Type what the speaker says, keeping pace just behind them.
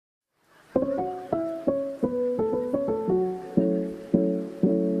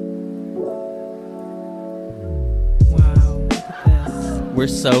We're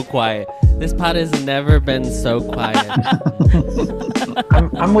so quiet. This pod has never been so quiet.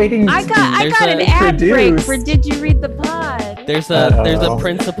 I'm waiting. I got an ad break for Did You Read the Pod? There's a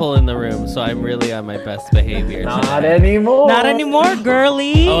principal in the room, so I'm really on my best behavior. Not anymore. Not anymore,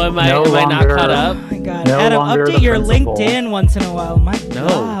 girly. Oh, am I not caught up? Oh my God. No Adam, longer update the your principal. LinkedIn once in a while. My No.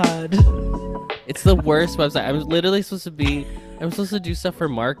 God. It's the worst website. I'm literally supposed to do stuff for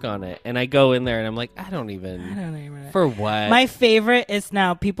Mark on it, and I go in there and I'm like, I don't even. For what? My favorite is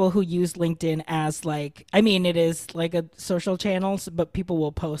now people who use LinkedIn as it is like a social channels, but people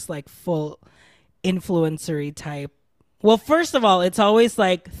will post like full influencery type. Well, first of all, it's always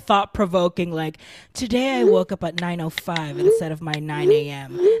like thought-provoking, like, today I woke up at 9:05 instead of my 9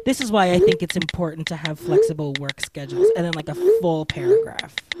 a.m. This is why I think it's important to have flexible work schedules. And then like a full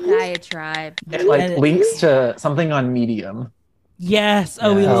paragraph. Diatribe. It links to something on Medium. Yes.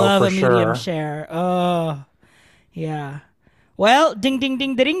 Oh, we Yeah. love Oh, a for Medium sure. share. Oh, yeah. Well, ding, ding,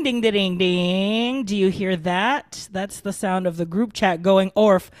 ding, ding, ding, ding, ding. Do you hear that? That's the sound of the group chat going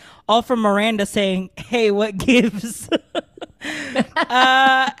orf. All from Miranda saying, hey, what gives?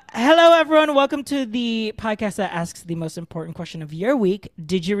 Hello, everyone. Welcome to the podcast that asks the most important question of your week.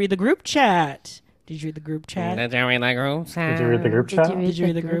 Did you read the group chat? Did you read the group chat? Did you read the group chat? Did you read the group chat? Did you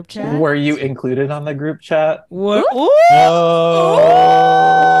read the group chat? Were you included on the group chat? What? Ooh!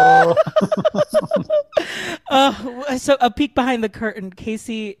 Oh. So a peek behind the curtain.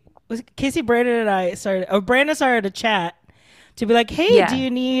 Casey, Brandon, and I started. Brandon started a chat to be like, "Hey, Yeah. do you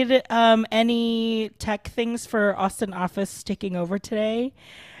need any tech things for Austin Office taking over today?"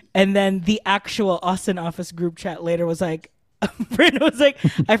 And then the actual Austin Office group chat later was like, Brandon was like,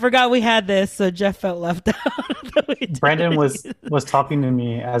 "I forgot we had this," so Jeff felt left out. Brandon was talking to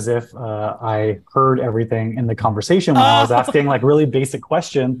me as if I heard everything in the conversation when I was asking like really basic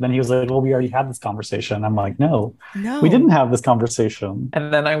questions. Then he was like, "Well, we already had this conversation." I'm like, "No, we didn't have this conversation."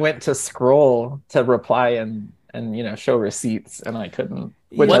 And then I went to scroll to reply and show receipts, and I couldn't.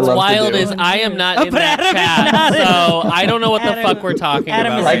 Which I What's love to wild do. is I am not in but that Adam is chat, not in- so I don't know what the Adam- fuck we're talking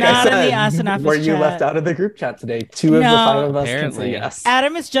Adam about. is right Like not I in the said, Austin Office were you chat. left out of the group chat today? Two of the No. 5 of us can Apparently. say yes.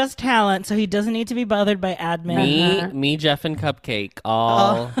 Adam is just talent, so he doesn't need to be bothered by admin. Me, Jeff, and Cupcake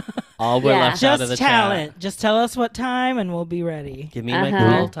all were Yeah. left out of Just the talent. chat. Just tell us what time and we'll be ready. Give me my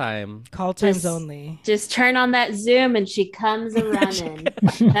call time. Call times Just- only. Just turn on that Zoom and she comes a running.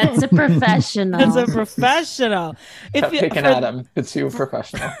 That's a professional. That's a professional. Cupcake and Adam, the two professionals.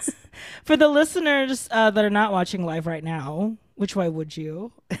 For the listeners that are not watching live right now, which why would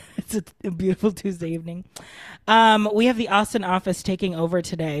you? It's a beautiful Tuesday evening. We have the Austin office taking over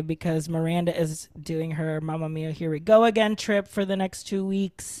today because Miranda is doing her Mamma Mia Here We Go Again trip for the next 2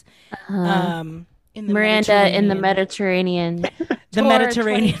 weeks. In the Miranda in the Mediterranean. The Tour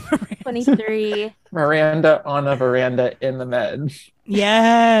Mediterranean. 23. Miranda on a veranda in the Med.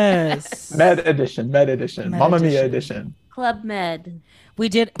 Yes. Med edition. Mamma Mia edition. edition. Club Med. We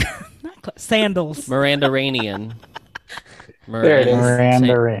did sandals. Miranda-ranian. There it is.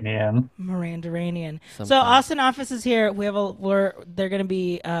 Miranda-ranian. Miranda-ranian. So Something. Austin office is here. They're gonna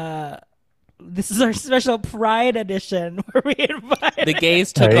be this is our special Pride edition where we invite The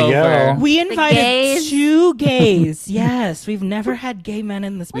gays took There you over. go. we invited gays. 2 gays. Yes, we've never had gay men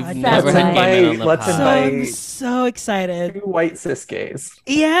in this We've podcast. never had gay men on the Let's pod. So I'm invite so excited. 2 white cis gays.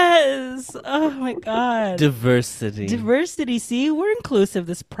 Yes. Oh my God. Diversity. Diversity. See, we're inclusive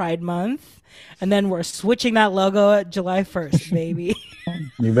this Pride Month. And then we're switching that logo at July 1st, baby.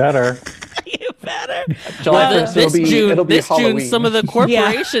 You better. You better. July Well, 1st, this June, it'll be this Halloween. June, some of the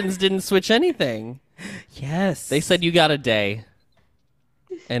corporations didn't switch anything. Yes. They said you got a day,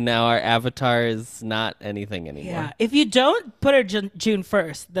 and now our avatar is not anything anymore. Yeah. If you don't put it June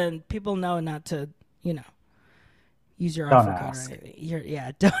 1st, then people know not to, use your Don't offer code ask. or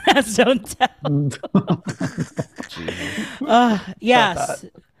anything. Don't ask, don't tell. Yes.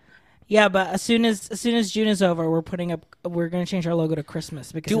 Yeah, but as soon as June is over, we're gonna change our logo to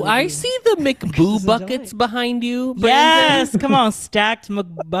Christmas because Do it'll I be- see the McBoo is buckets behind you? Brandon? Yes, come on, stacked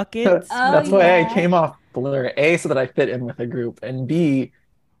McBuckets. That's why yeah. I came off Blur. A, so that I fit in with a group, and B,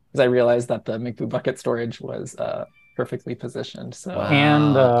 because I realized that the McBoo bucket storage was perfectly positioned. So Wow.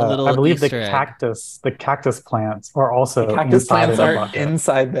 And A little I believe Easter egg. the cactus plants are also the cactus inside plants of the are bucket.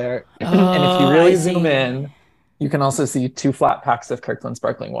 inside there. And if Oh, you really I zoom see. in, you can also see 2 flat packs of Kirkland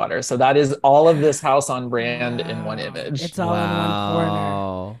sparkling water. So that is all of this house on brand in one image. It's all in one corner.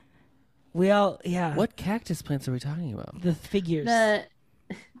 Wow. We all, yeah. What cactus plants are we talking about? the figures? The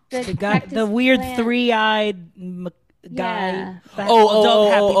The guy, cactus the weird plant. 3-eyed guy. Yeah. That Oh, adult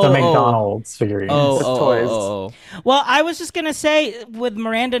Happy The oh, Meal. McDonald's figurines. toys. Well, I was just gonna say, with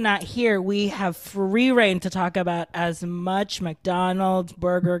Miranda not here, we have free reign to talk about as much McDonald's,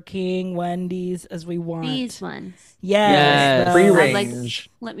 Burger King, Wendy's as we want. These ones. Yes. Yes. Free those. I'd like- range.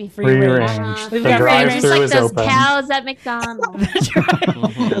 Let me Free Free range. range. We've The got free range. Just drive-through like is those open. cows at McDonald's.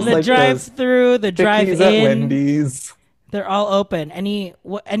 The like drive-through, the Dickies drive-in. at Wendy's. They're all open. Any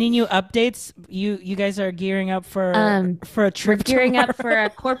new updates? You guys are gearing up for a We're trip. gearing tomorrow? up for a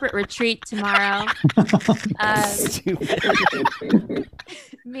corporate retreat tomorrow.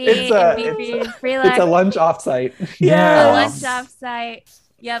 Me It's and a- Fifi and It's Freelax. a lunch offsite. Yeah. A lunch offsite.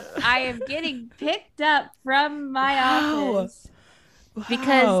 Yep, I am getting picked up from my Wow. office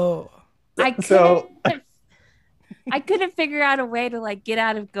because Wow. So- I couldn't figure out a way to like get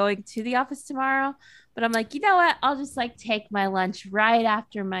out of going to the office tomorrow. But I'm like, you know what? I'll just like take my lunch right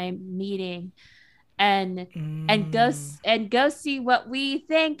after my meeting, and go see what we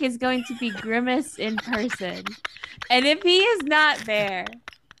think is going to be Grimace in person. And if he is not there,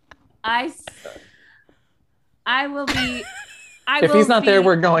 I will be. If he's not there,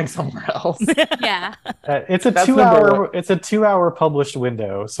 we're going somewhere else. yeah. It's a That's 2 number hour. one. It's a 2 hour published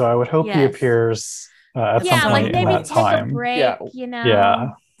window, so I would hope he Yes. appears at Yeah, some like point in maybe that take time. a break. Yeah. You know. Yeah.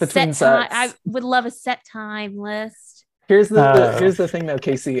 Between Set time. sets. I would love a set time list. Here's the thing though,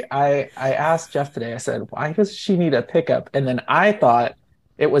 Casey. I asked Jeff today. I said, why does she need a pickup? And then I thought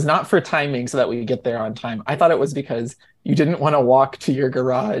it was not for timing so that we get there on time. I thought it was because you didn't want to walk to your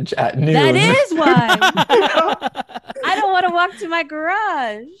garage at noon. That is why. I don't want to walk to my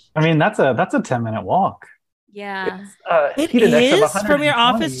garage. I mean, that's a 10-minute walk. Yeah. It Heat index of is from your 120.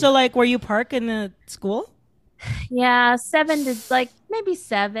 office to like where you park in the school. Yeah, 7 to like maybe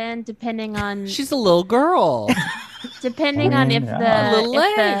 7, depending on She's a little girl. depending on if Yeah. the Little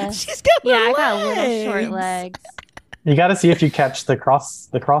if the- legs. She's got yeah, I little got little short legs. legs. You got to see if you catch the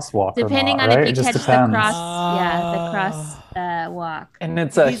crosswalk. Depending or on not, right? if It you just catch depends. the cross walk. And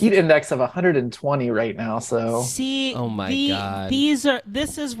it's a These- heat index of 120 right now. So See, Oh my God.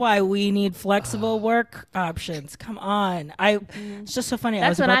 This is why we need flexible work options. Come on, it's just so funny.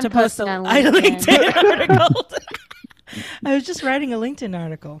 That's I what was I'm about to post a posting on LinkedIn article. I was just writing a LinkedIn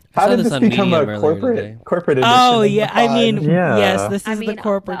article. how saw did this this on become Medium a earlier today. corporate edition? Oh of the yeah, I pod? mean, Yeah. yes, this I is mean, the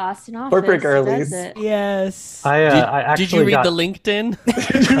corporate. the Austin office Corporate does girlies. it. Yes. I actually Did you read got, the LinkedIn?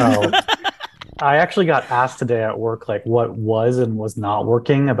 Oh. I actually got asked today at work like what was and was not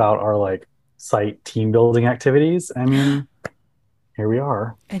working about our like site team building activities. I mean, here we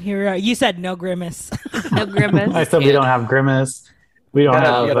are. And here we are. You said no grimace. No Grimace. I said we don't have grimace. We don't You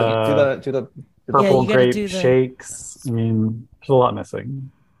have gotta do the purple you gotta grape do the- shakes. I mean, there's a lot missing.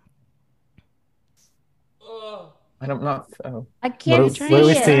 I'm not. Oh. I can't What see are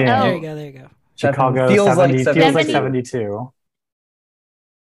we it. seeing? Oh. There you go. There you go. Chicago Feels like 70, feels like 70. 72.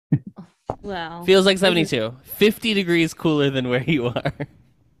 Well, Feels like 72. 50 degrees cooler than where you are.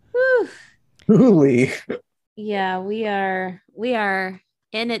 whew. Truly. Yeah, we are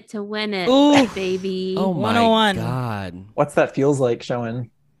in it to win it, Ooh. baby. Oh my 101. God. What's that feels like showing?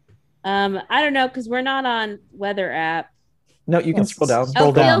 I don't know because we're not on weather app. No, you can Let's scroll down. scroll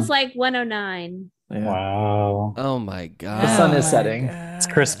Oh, down. feels like 109. Yeah. Wow. Oh my God. The sun is my setting. God. It's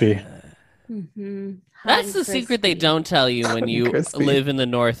crispy. Mm-hmm. That's the secret they don't tell you when you Crispy. live in the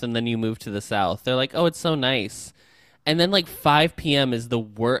north and then you move to the south. They're like, "Oh, it's so nice," and then like 5 p.m. is the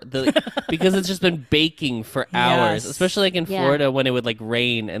worst because it's just been baking for hours. Yes. Especially like in Yeah. Florida when it would like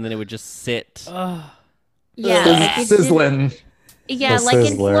rain and then it would just sit. Ugh. Yeah, Sizz- like it sizzling. Yeah, The like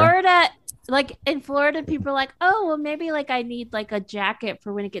in sizzler. Florida, people are like, oh, well, maybe like I need like a jacket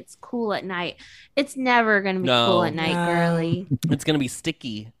for when it gets cool at night. It's never gonna be No. cool at night, No. girly. It's gonna be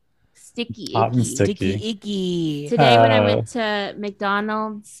sticky. Sticky, Hot and icky. sticky. Icky, icky. Today when I Oh. went to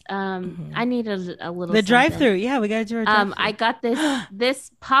McDonald's, Mhm. I needed a little The something. drive-through. Yeah, we gotta do our drive-through. I got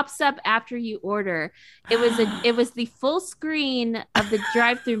this pops up after you order. It was the full screen of the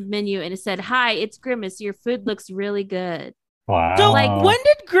drive-through menu and it said, "Hi, it's Grimace. Your food looks really good." Wow. So, Like, when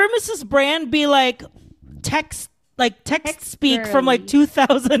did Grimace's brand be like text speak from like girly.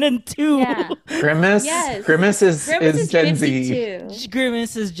 2002? Yeah. Grimace. Yes. Grimace is Grimace is Gen Z. 52.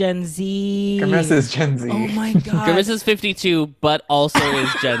 Grimace is Gen Z. Grimace is Gen Z. Oh my god. Grimace is 52, but also is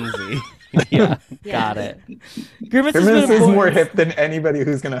Gen Z. Yeah, Yeah. got it. Grimace, has Grimace been is born- more hip than anybody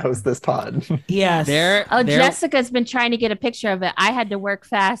who's going to host this pod. Yes. Oh, They're- Jessica's been trying to get a picture of it. I had to work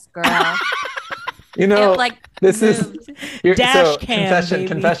fast, girl. You know, It, like this is moved. Dash cam, baby.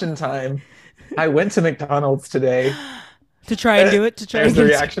 confession time. I went to McDonald's today. to try and do it. To try There's and the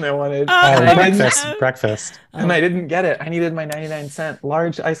get reaction I wanted. Oh, and, I didn't, breakfast. Breakfast. and I didn't get it. I needed my 99-cent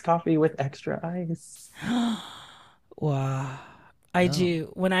large iced coffee with extra ice. Wow. I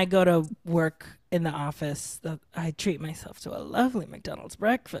do. When I go to work in the office, I treat myself to a lovely McDonald's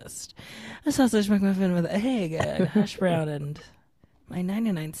breakfast. A sausage McMuffin with egg and hash brown and my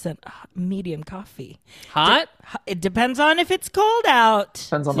 99-cent medium coffee. Hot? It depends on if it's cold out.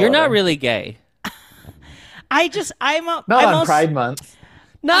 Depends on You're not really gay. Not on Pride Month.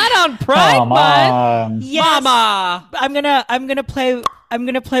 Not on Pride Month. Yes. Mama. I'm gonna play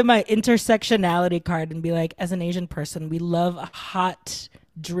my intersectionality card and be like, as an Asian person, we love a hot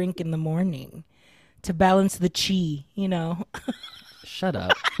drink in the morning to balance the chi, you know. Shut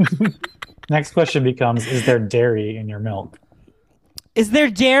up. Next question becomes, is there dairy in your milk? Is there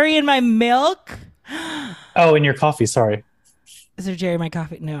dairy in my milk? Oh, in your coffee, sorry. Is there dairy in my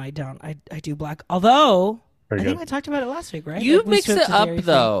coffee? No, I don't. I do black. Although I think I talked about it last week, right? You mix it up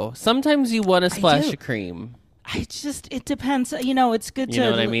though. Sometimes you want a splash of cream. It depends. You know, it's good to. You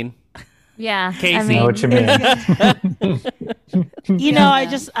know what I mean? Yeah. Casey. I know what you mean. You know,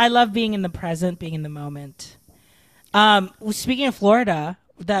 I love being in the present, being in the moment. Speaking of Florida,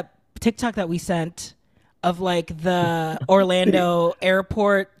 that TikTok that we sent of like the Orlando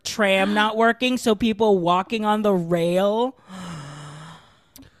airport tram not working, so people walking on the rail.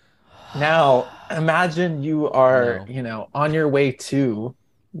 Now, imagine you are, on your way to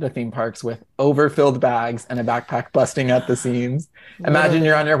the theme parks with overfilled bags and a backpack busting at the seams. Imagine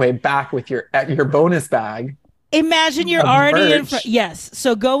you're on your way back with your bonus bag. Imagine you're already in. Yes.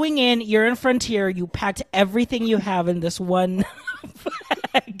 So going in, you're in Frontier. You packed everything you have in this one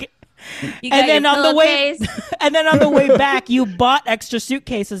bag. And then on the way back, you bought extra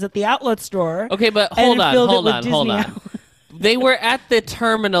suitcases at the outlet store. Okay, but hold on. They were at the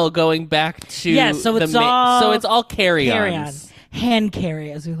terminal going back to so it's all carry-ons. Hand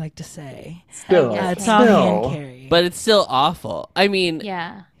carry, as we like to say. Still, it's all hand carry. But it's still awful. I mean,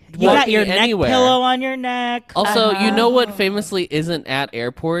 yeah. You got your neck pillow on your neck. Also, you know what famously isn't at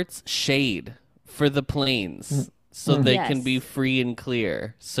airports? Shade for the planes. So they can be free and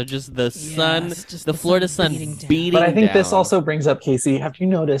clear. So just the sun, the Florida sun beating But I think down. this also brings up, Casey, have you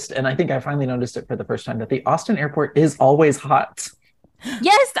noticed, and I think I finally noticed it for the first time, that the Austin airport is always hot.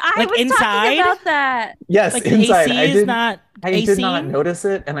 Yes, I was inside? talking about that. Yes, like inside. I did not notice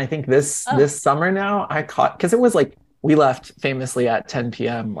it. And I think this summer now I caught, because it was like, we left famously at 10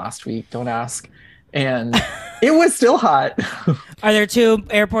 p.m. last week, don't ask. And it was still hot. Are there two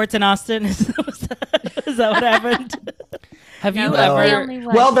airports in Austin? Is that what happened? Have you ever?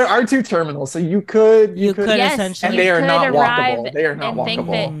 Well, there are two terminals, so you could essentially, and they are not walkable. They are not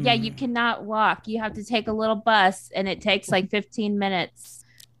walkable. You cannot walk. You have to take a little bus, and it takes like 15 minutes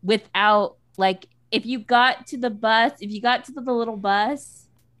without if you got to the little bus.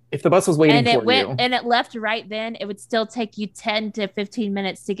 If the bus was waiting and it left right then, it would still take you 10 to 15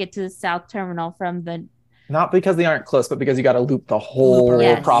 minutes to get to the South Terminal from the. Not because they aren't close, but because you got to loop the whole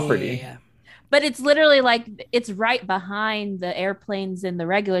property. Yeah. But it's literally it's right behind the airplanes in the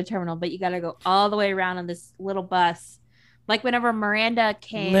regular terminal, but you got to go all the way around on this little bus. Like whenever Miranda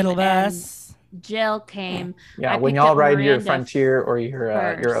came, little bus. Jill came. Yeah, when y'all ride your Frontier or your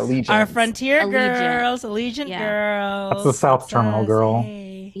Allegiant. Our Frontier girls, Allegiant girls. That's the South Terminal girl.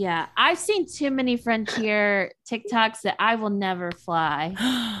 Yeah, I've seen too many Frontier TikToks that I will never fly.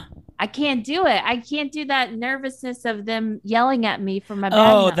 I can't do it. I can't do that nervousness of them yelling at me for my bag.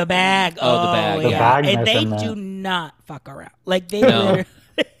 Oh, the bag. Oh, the bag. The bag. And they do not fuck around. Like they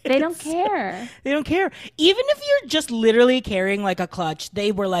they don't care. They don't care. Even if you're just literally carrying like a clutch,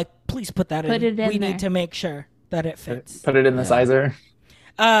 they were like, please put that in. We need to make sure that it fits. Put it in the sizer.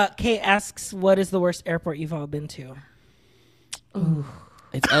 Kate asks, what is the worst airport you've all been to? Ooh.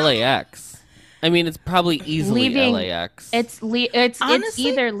 It's LAX. I mean, it's probably easily LAX. It's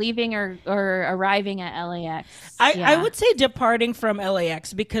either leaving or arriving at LAX. I would say departing from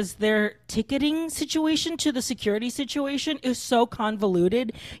LAX because their ticketing situation to the security situation is so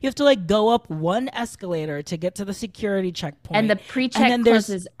convoluted. You have to go up one escalator to get to the security checkpoint. And the pre-check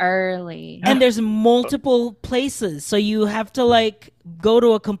closes early. And there's multiple places. So you have to go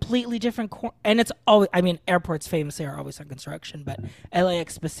to a completely different and it's always, airports famously are always on construction, but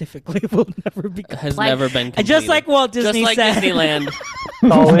LAX specifically will never be has never been completed. Just like Walt Disney said. Just like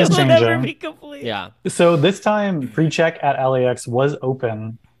Disneyland. Always changing. Will never be complete. Yeah. So this time pre-check at LAX was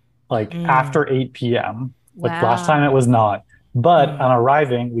open after 8 p.m. Last time it was not. But on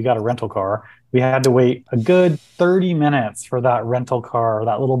arriving, we got a rental car. We had to wait a good 30 minutes for that rental car,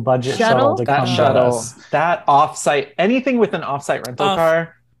 that little budget shuttle to come to us. That offsite, anything with an offsite rental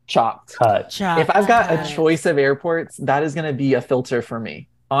car, chopped. Cut. If I've got a choice of airports, that is going to be a filter for me.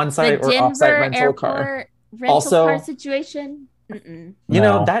 On-site or offsite rental car. Rental car situation. You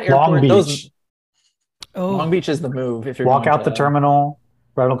know, that airport, Long Beach. Long Beach is the move. If you're walk out the terminal,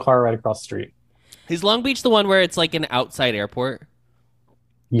 rental car right across the street. Is Long Beach the one where it's like an outside airport?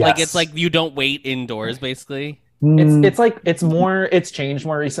 Yes. Like it's like you don't wait indoors, basically. It's changed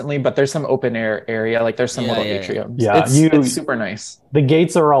more recently, but there's some open air area, like there's some little atriums. Yeah, it's super nice. The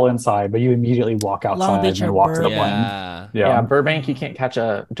gates are all inside, but you immediately walk outside and walk to the plane. Yeah, Burbank, you can't catch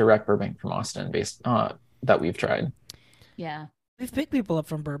a direct Burbank from Austin based that we've tried. Yeah. We've picked people up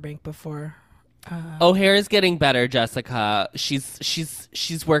from Burbank before. O'Hare is getting better, Jessica.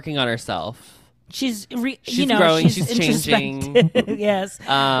 She's working on herself. She's growing. She's changing. Yes.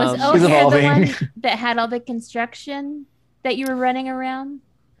 Was O'Hare the one that had all the construction that you were running around?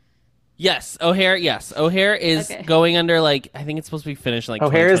 Yes, O'Hare. Yes, O'Hare is going under I think it's supposed to be finished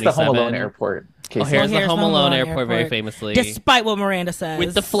O'Hare is the Home Alone airport. O'Hare's the Home Alone airport, very famously. Despite what Miranda says,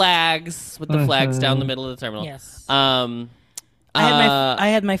 with the flags, down the middle of the terminal. Yes. I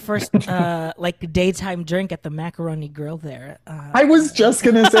had my first daytime drink at the Macaroni Grill there. I was just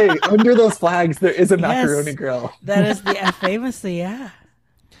gonna say, under those flags, there is a Macaroni Grill. That is famously, yeah.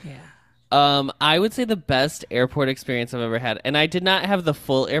 I would say the best airport experience I've ever had, and I did not have the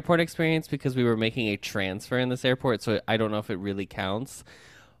full airport experience because we were making a transfer in this airport, so I don't know if it really counts.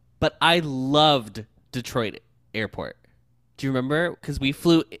 But I loved Detroit Airport. Do you remember? Because we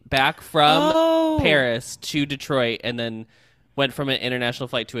flew back from Paris to Detroit, and then went from an international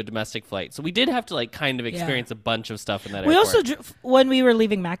flight to a domestic flight. So we did have to kind of experience a bunch of stuff in that airport. We also, when we were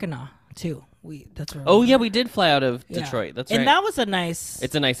leaving Mackinac too, that's where we did fly out of Detroit. That's right. And that was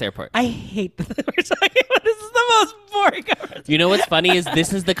it's a nice airport. I hate that we're talking about this. Is the most boring conversation. You know what's funny is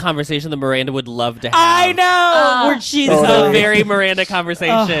this is the conversation that Miranda would love to have. I know. This is a very Miranda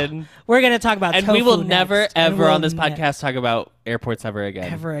conversation. We're going to talk about and tofu we will next. never ever on this podcast talk about airports ever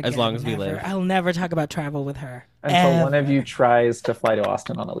again. As long as we live. I'll never talk about travel with her. Until one of you tries to fly to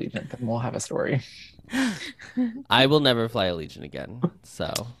Austin on Allegiant, then we'll have a story. I will never fly Allegiant again.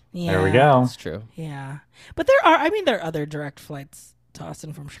 So there we go. It's true. Yeah. But there are other direct flights to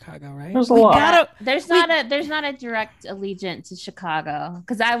Austin from Chicago, right? There's a lot. There's not a direct Allegiant to Chicago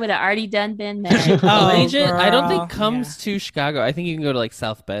because I would have already been there. Allegiant, I don't think comes to Chicago. I think you can go to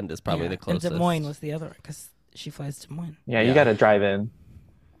South Bend is probably the closest. And Des Moines was the other one because she flies to Des Moines. Yeah, you got to drive in.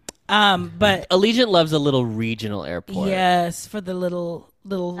 But Allegiant loves a little regional airport. Yes, for the little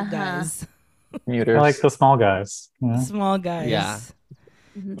guys. Commuters. I like the small guys. Yeah. Small guys. Yeah.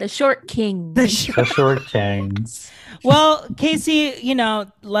 The short king. The short kings. Well, Casey,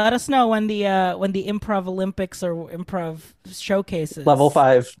 let us know when the Improv Olympics or Improv showcases. Level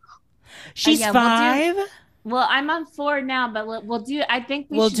 5. She's 5. Well, I'm on 4 now, but we'll do. I think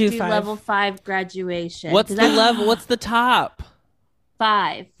we'll do 5. Level 5 graduation. What's the level? What's the top?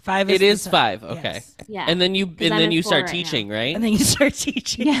 5. 5. It is 5. Okay. Yes. Yeah. And then you start teaching, right? And then you start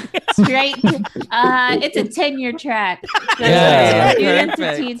teaching. Yeah. Straight. It's a 10-year track. Student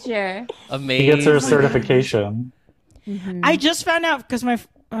to teacher. Amazing. He gets her certification. Mm-hmm. I just found out because my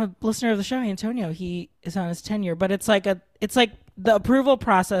listener of the show, Antonio, he is on his tenure, but it's like the approval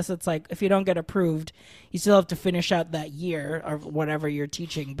process. It's like if you don't get approved, you still have to finish out that year or whatever you're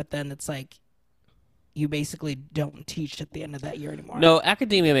teaching. But then it's like you basically don't teach at the end of that year anymore. No,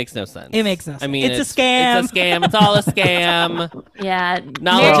 academia makes no sense. It makes no sense. I mean, it's a scam. It's a scam. It's all a scam. Yeah.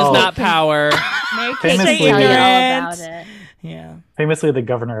 Knowledge is not power. Mary Kate can tell you all about it. Yeah. Famously, the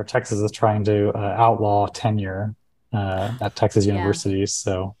governor of Texas is trying to outlaw tenure at Texas universities.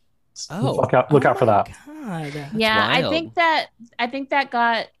 So look out for that. God. Yeah, I think that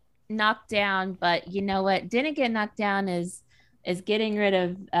got knocked down, but you know what didn't get knocked down is getting rid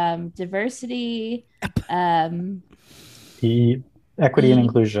of diversity, equity and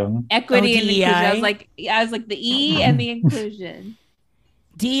inclusion. Equity and inclusion. I was like the E and the inclusion.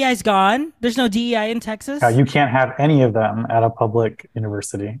 DEI's gone. There's no DEI in Texas. You can't have any of them at a public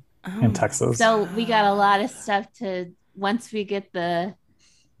university in Texas. So we got a lot of stuff to once we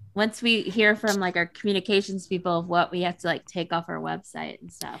hear from our communications people of what we have to take off our website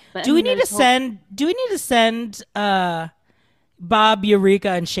and stuff. But do we need to send Bob, Eureka,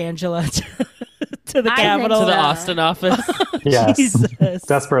 and Shangela to the Capitol? To the Austin office? Yes. Jesus.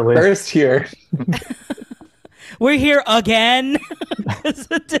 Desperately. First here. We're here again.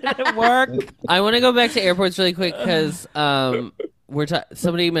 It didn't work. I want to go back to airports really quick because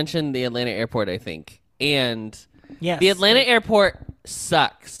somebody mentioned the Atlanta airport, I think. And the Atlanta airport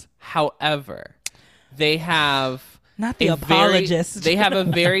sucks. However, they have not the apologist. They have a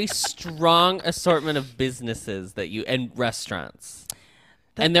very strong assortment of businesses and restaurants.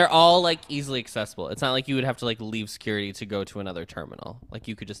 And they're all like easily accessible. It's not like you would have to like leave security to go to another terminal. Like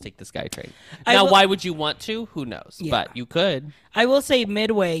you could just take the SkyTrain. Now, why would you want to? Who knows? Yeah. But you could. I will say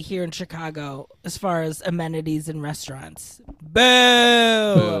Midway here in Chicago, as far as amenities and restaurants. Boo!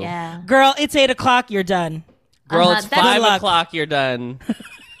 Yeah. Girl, it's 8:00. You're done. Girl, it's 5:00. You're done.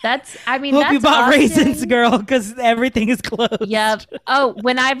 Hope you bought raisins, girl, because everything is closed. Yep. Oh,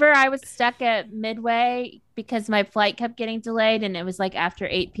 whenever I was stuck at Midway because my flight kept getting delayed and it was like after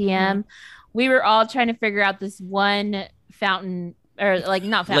 8 p.m., we were all trying to figure out this one fountain, or like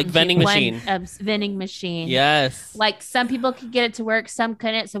not fountain, like vending machine. Vending machine. Yes. Like some people could get it to work, some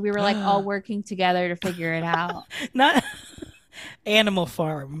couldn't. So we were like all working together to figure it out. Not Animal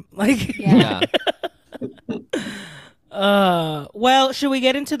Farm. Like, yeah. Well, should we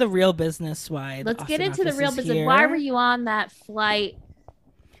get into the real business? Let's get into the real business. Why were you on that flight?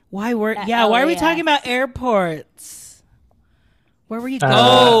 Why are we talking about airports? Where were you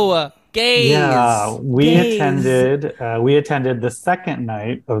going? Gays. Yeah, we attended the second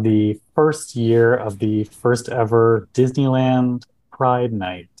night of the first year of the first ever Disneyland Pride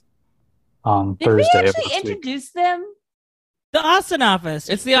Night on Thursday. Did we actually introduce them? The Austin office.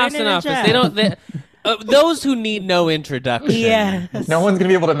 It's the Austin office. Those who need no introduction. Yes. No one's gonna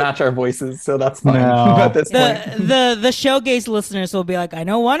be able to match our voices, so that's fine at this point. The Showgaze listeners will be like, I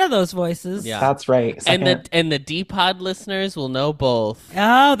know one of those voices. Yeah, that's right. And the D-Pod listeners will know both.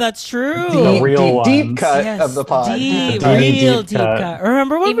 Oh, that's true. The real ones. Deep cut of the pod. Real deep cut.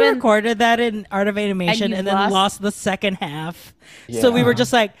 Remember when we recorded that in Art of Animation and then lost the second half? Yeah. So we were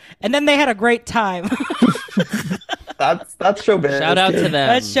just like, and then they had a great time. That's showbiz. Shout out to them.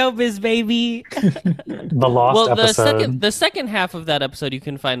 That's showbiz, baby. The lost episode. The second half of that episode you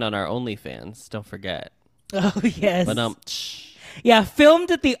can find on our OnlyFans. Don't forget. Oh yes. But yeah, filmed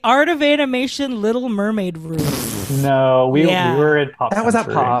at the Art of Animation Little Mermaid room. No, we were at Pop. That was at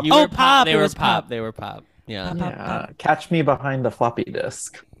Pop. Pop. They were Pop. They were Pop. Yeah. Pop. Catch me behind the floppy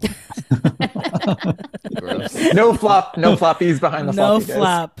disk. Gross. No floppies behind the floppy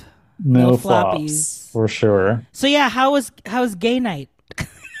disk. No floppies for sure. So yeah, how was gay night?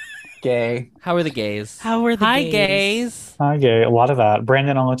 Gay. How are the gays? How were the gays? Hi, gay. A lot of that.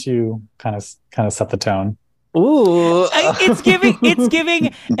 Brandon, I'll let you kind of set the tone. Ooh, it's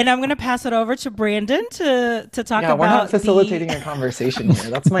giving, and I'm gonna pass it over to Brandon to talk about. We're not facilitating a conversation here.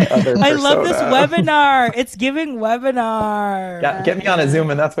 That's my other persona. I love this webinar. It's giving webinar. Yeah, get me on a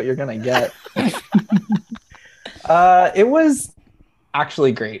Zoom, and that's what you're gonna get. It was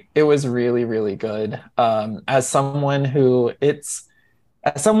actually great. It was really, really good. As someone who it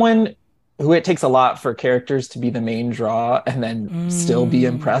takes a lot for characters to be the main draw and then still be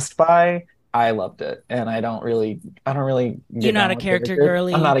impressed by. I loved it, and I don't really. You're not a character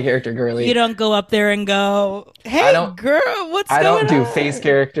girly. I'm not a character girly. You don't go up there and go, "Hey, girl, what's going on?" I don't do face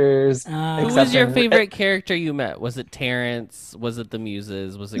characters. Who was your favorite character you met? Was it Terrence? Was it the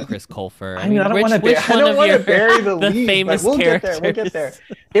Muses? Was it Chris Colfer? I don't want to bury the lead, famous we'll characters. We'll get there.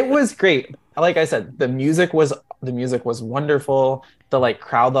 It was great. Like I said, the music was wonderful. The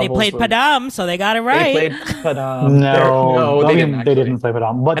crowd levels. They played Padam, so they got it right. They played Padam. No, they didn't play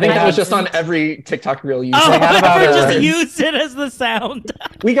Padam. But I think that was just on every TikTok reel. Just used it as the sound.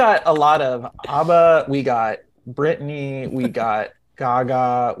 We got a lot of ABBA. We got Britney. We got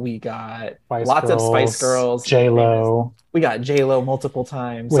Gaga. We got lots of Spice Girls. J-Lo. We got J-Lo multiple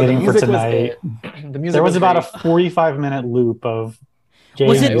times. Waiting for Tonight. The music there was about a 45-minute loop of.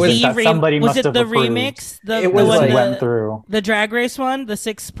 Was it the remix? Went through the Drag Race one, the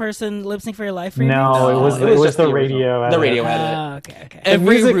 6-person Lip Sync for Your Life remix? No, it was the radio edit. The radio edit. Okay.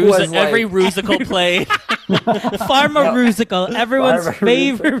 Every Rusical played. Pharma Rusical, everyone's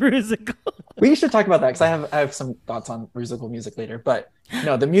favorite Rusical. We should talk about that because I have some thoughts on Rusical music later. But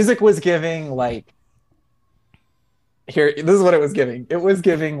no, the music was giving here. This is what it was giving. It was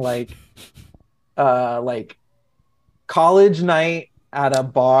giving college night at a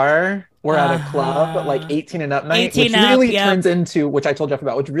bar or at a club, 18 and up night, which really turns into, which I told Jeff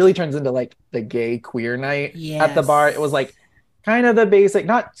about, which really turns into the gay queer night at the bar. It was kind of the basic,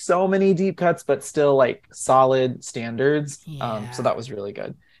 not so many deep cuts, but still solid standards. So that was really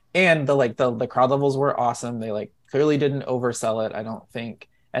good. And the crowd levels were awesome. They clearly didn't oversell it, I don't think.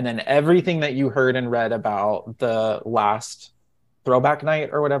 And then everything that you heard and read about the last throwback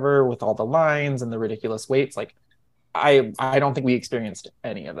night or whatever, with all the lines and the ridiculous waits, I don't think we experienced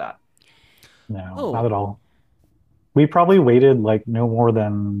any of that. No, not at all. We probably waited no more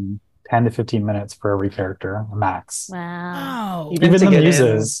than 10 to 15 minutes for every character, max. Wow. Even the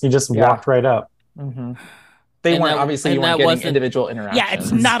Muses, you just walked right up. Mm-hmm. They weren't getting individual interactions. Yeah,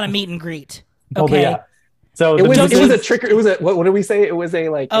 it's not a meet and greet. Okay. So It was the a trick. It was a what did we say? It was a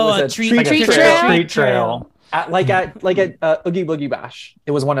like it was a a treat like a treat street trail trail. at Oogie Boogie Bash.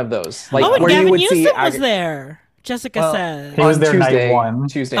 It was one of those. Like Oh, and where you Gavin would Newsom see was there. Jessica Well, says. He was there night Tuesday, one.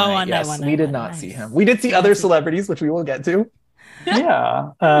 Tuesday Oh, night. on night Yes, one, we night did one. not Nice. see him. We did see other celebrities, which we will get to. Yeah.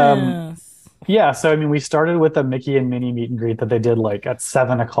 Yes. Yeah. So I mean, we started with a Mickey and Minnie meet and greet that they did like at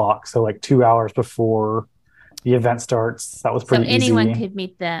 7:00, so like 2 hours before the event starts. That was So pretty anyone easy. could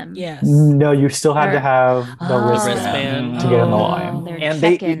meet them. Yes. No, you still had Or- to have the Oh. wristband to Wristband. get in the Oh, line. they're And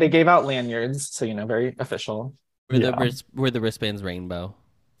checking. they gave out lanyards, so very official. Were the wristbands rainbow?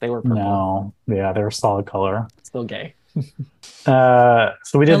 They were purple. No, yeah, they were solid color. Still gay.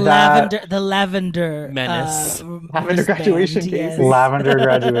 So we did that. The lavender Menace. Lavender wristband, graduation yes. case. Lavender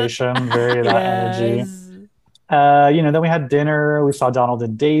graduation, very that energy. Yes. Then we had dinner. We saw Donald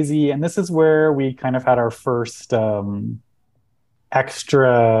and Daisy, and this is where we kind of had our first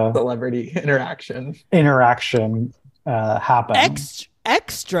extra Celebrity interaction. interaction happen.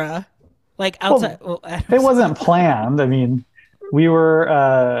 Extra, like outside. It wasn't planned. I mean, we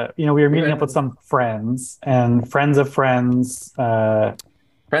were, we were meeting up with some friends and friends of friends,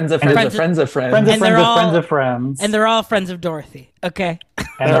 Friends of And friends of friends of friends. friends of And friends they're of all- friends of friends, and they're all friends of Dorothy. Okay,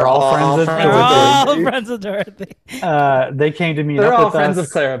 and they're all friends of they're Friends of all Dorothy. friends of Dorothy. They came to meet They're up all with friends us.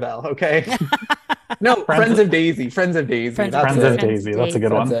 of Clarabelle, okay? No, friends of Daisy. Friends of Daisy. Friends That's Friends it. of Daisy. That's a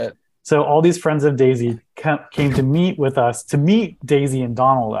good That's one. it. So all these friends of Daisy came to meet with us to meet Daisy and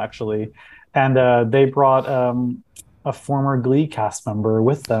Donald actually, and they brought a former Glee cast member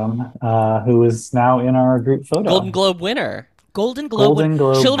with them, who is now in our group photo. Golden Globe winner. Golden Globe. Golden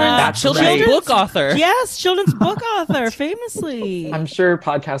Globe. Children's right. book author. Yes, children's book author, famously. I'm sure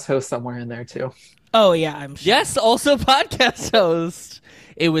podcast host somewhere in there too. Oh yeah, I'm sure. Yes, also podcast host.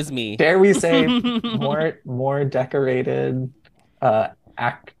 It was me. Dare we say more decorated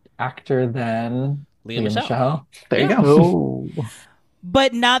actor than Leah Michelle. Michelle? There you Yeah. go. Oh.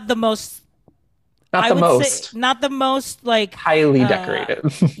 But not the most. Not I the would most say not the most like. highly decorated.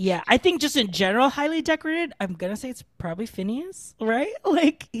 Yeah, I think just in general, highly decorated. I'm gonna say it's probably Phineas, right?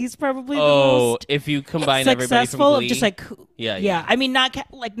 Like he's probably the Oh, most if you combine everybody from successful Glee. of just like yeah. I mean, not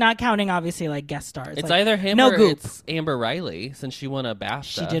counting obviously like guest stars. It's like, either him no or goop. it's Amber Riley since she won a BAFTA.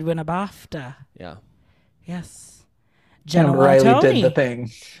 She did win a BAFTA. Yeah. Yes. Jenna Jenna won a Riley Tony. did the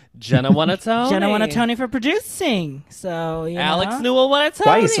thing. Jenna won a Tony. Jenna won a Tony for producing. So you Alex know. Newell won a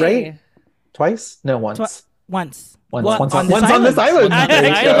Tony. Twice, right? Twice? No, once. Once. Once What? on this this island. Once on There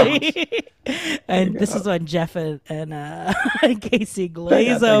this you go. And this is when Jeff and Casey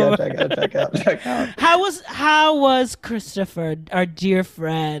glaze Check out, over. check out. How was Christopher, our dear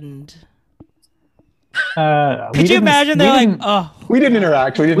friend? Could you imagine? They're like, oh, We didn't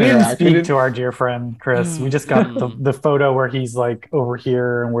interact. We didn't We didn't interact. We speak didn't- to our dear friend Chris. We just got the photo where he's like over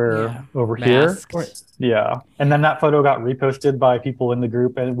here and we're Yeah. over here. Masked. Yeah. And then that photo got reposted by people in the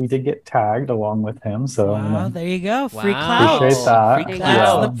group and we did get tagged along with him. So you wow, know, there you go, free Wow. clout. appreciate that. Free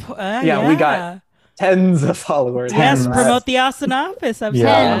That's clout. the Yeah, we got tens of followers. yes, Tens. promote the Austin office. Absolutely.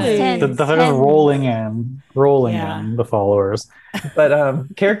 Yeah. Tens. The photo's rolling in Yeah. the followers.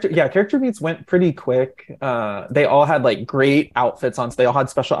 But character meets went pretty quick. They all had like great outfits on. So they all had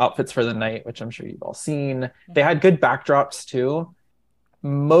special outfits for the night, which I'm sure you've all seen. They had good backdrops too.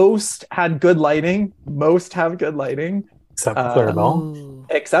 Most had good lighting. Most have good lighting, Except Uh, Clarabelle. Ooh.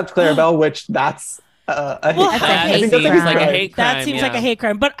 except Clarabelle, which that's a Well, hate That's a crime. hate I think that's a crime. hate like a crime. hate That crime, seems like yeah. a hate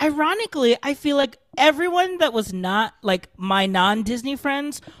crime. But ironically, I feel like everyone that was not like my non-Disney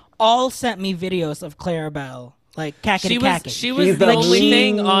friends all sent me videos of Clarabelle, like She cackety. was She's the the only lead-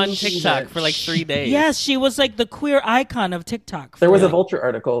 thing on She's TikTok it. for like 3 days. Yes, she was like the queer icon of TikTok. There was a for- Vulture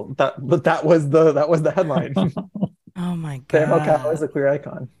article that was the headline. Oh my Clarabelle god. Cow is a queer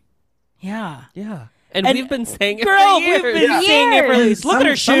icon. Yeah. Yeah. And, And- we've been saying it Girl, for years. we've been saying it for years. Look at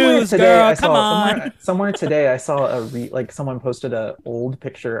her Somewhere shoes, today, girl. I Come saw- on. Somewhere today, I saw someone posted a old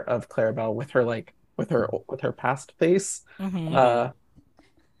picture of Clarabelle with her past face. Mhm.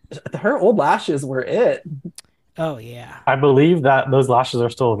 Her old lashes were it. Oh yeah. I believe that those lashes are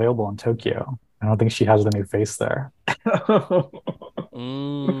still available in Tokyo. I don't think she has the new face there.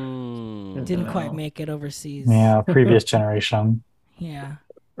 Mm. Didn't No. quite make it overseas. Yeah, previous generation. Yeah.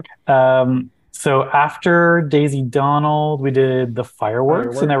 So after Daisy Donald, we did the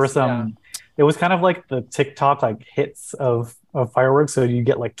fireworks, and there were Fireworks, some. It was kind of like the TikTok like hits of fireworks. So you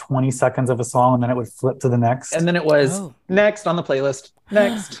get like 20 seconds of a song, and then it would flip to the next. And then it was Oh. next on the playlist.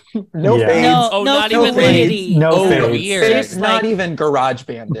 Next, no Yeah. fades. No, Oh, no not even fluidity. No Oh, fades. weird. It's not Like- even Garage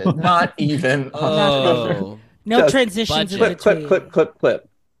Banded. Not even. Oh. No Just transitions in budget. clip, between. clip.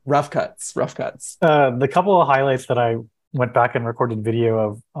 Rough cuts. The couple of highlights that I went back and recorded video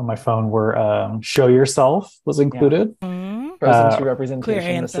of on my phone where "Show Yourself" was included. Frozen 2 representation. Queer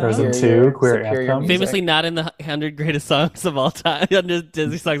anthem. Frozen 2, queer anthem. music. Famously not in the 100 greatest songs of all time, 100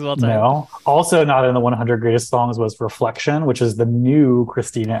 Disney songs of all time. No. Also not in the 100 greatest songs was "Reflection," which is the new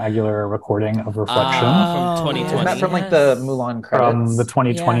Christina Aguilera recording of "Reflection" From Isn't 2020. that from like the Mulan credits? from the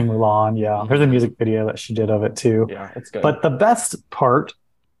 2020 Yeah. Mulan. Yeah, there's a music video that she did of it too. Yeah, it's good. But the best part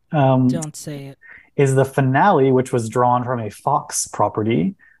Don't say it. is the finale, which was drawn from a Fox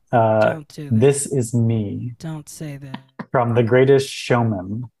property. Don't do that. This Is Me Don't say that. from The Greatest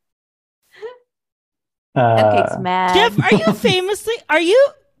Showman. Cupcake's mad. Jeff, are you famously?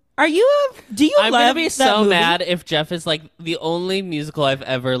 Do you I'm love gonna be that so movie? mad if Jeff is like the only musical I've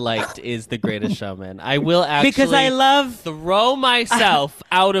ever liked is The Greatest Showman. I will actually Because I love. throw myself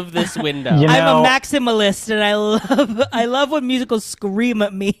out of this window. You I'm know- a maximalist, and I love when musicals scream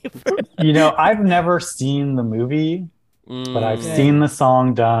at me. You know, I've never seen the movie, but I've Okay. seen the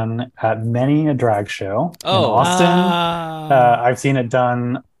song done at many a drag show in Oh. Austin. Ah. I've seen it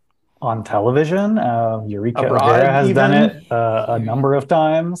done on television. Eureka Abroad, O'Hara has done even? it a number of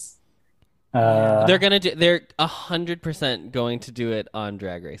times. They're 100% going to do it on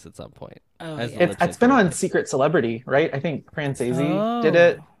Drag Race at some point. Oh, As yeah. the It's been on Secret Celebrity, right? I think Francesi Oh. did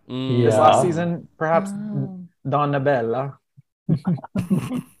it Mm. this Yeah. last season. Perhaps Oh. Donna Bella.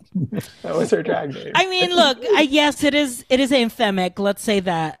 That was her drag name. I mean, look. Yes, it is anthemic. Let's say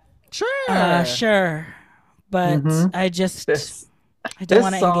that. Sure. Sure, but Mhm. I just This I don't this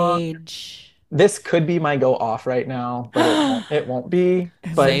want to song- engage. this could be my go off right now, but it won't be.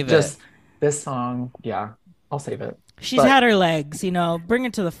 But Save just this song, yeah, I'll save it. She's But- had her legs, Bring her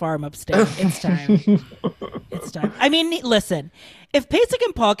to the farm upstate. It's time. It's time. I mean, listen. If Pasek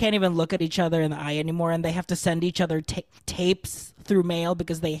and Paul can't even look at each other in the eye anymore, and they have to send each other tapes through mail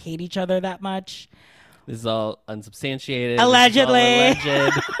because they hate each other that much, This is all unsubstantiated. Allegedly. This is all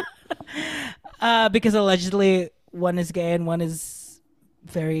alleged. because allegedly one is gay and one is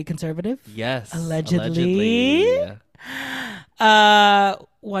very conservative. Yes. Allegedly. Allegedly.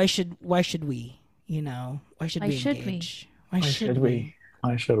 Why should we? Why should we engage? Why should we?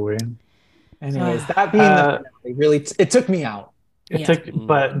 Why should we? Anyways, that being the finale, really, it took me out. It Yeah. took,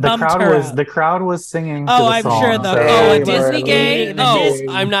 but the Bumped crowd her was out. the crowd was singing. To Oh, the I'm song, sure the- so- Oh, a They Disney were gay? living.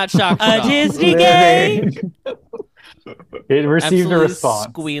 Oh, I'm not shocked. at all. Disney gay. It received Absolutely a response.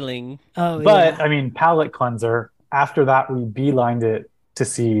 squealing. Oh, But yeah. I mean, palate cleanser. After that, we beelined it to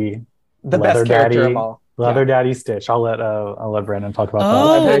see The Leather best character Daddy. of all. Leather Yeah. Daddy Stitch. I'll let Brandon talk about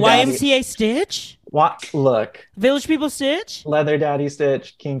Oh, Leather Daddy. YMCA Stitch, What? Look, Village People Stitch. Leather Daddy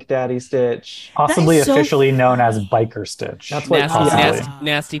Stitch, Kink Daddy Stitch. that. Possibly That is so officially known as Biker Stitch. That's what- Nasty, possibly.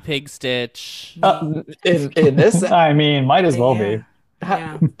 nasty pig stitch. In this, I mean, might as well be.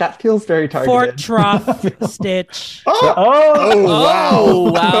 Yeah. that feels very Fort targeted. Trough Stitch. Oh, Oh,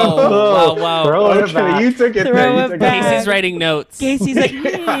 Oh, wow. Wow. Throw it okay, back. you took it Throw there. You it took back. Casey's writing notes. Casey's like,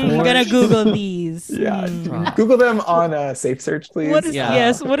 I'm gonna Google these. Yeah, Hmm. Google them on Safe Search, please. What is Yeah.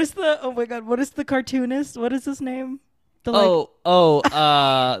 yes? What is the? Oh my god! What is the cartoonist? What is his name? The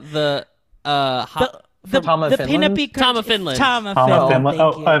the Tom of the Finland? pinup-y Tom of Finland. Tom of Tom of Finland.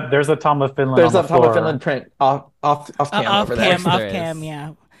 Finland. Thank Oh, you. there's a Tom of Finland. There's on a the Tom of floor. Finland print off cam off over cam, there. off There cam. is. Yeah,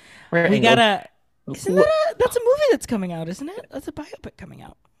 We're we angled. gotta. Isn't that that's a movie that's coming out, isn't it? That's a biopic coming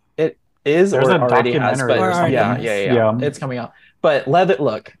out. It is There's or a already has, documentary but or something. yeah, Yeah. it's coming out. But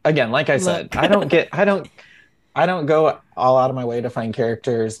look again, like I said, Look. I don't go all out of my way to find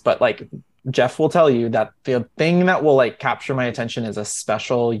characters, but like Jeff will tell you that the thing that will like capture my attention is a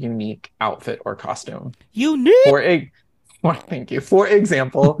special, unique outfit or costume. Unique. Thank you. For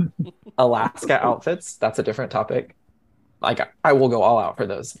example, Alaska outfits. That's a different topic. Like I will go all out for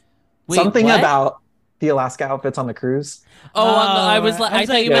those. Wait, Something what? about the Alaska outfits on the cruise. Oh, I was like, I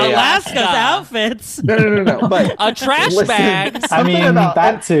thought you Yeah, meant yeah. Alaska's Alaska. outfits. No. But A trash Listen. bag. I something mean, about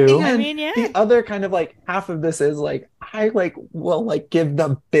that too. and I mean, yeah. the other kind of like half of this is like I like will like give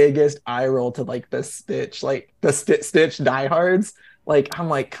the biggest eye roll to like the Stitch, like the Stitch diehards. Like I'm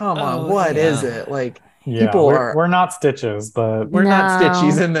like, come on, Oh, what yeah. is it? Like Yeah, people we're not Stitches, but we're not No.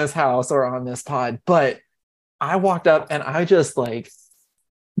 Stitchies in this house or on this pod, but I walked up and I just like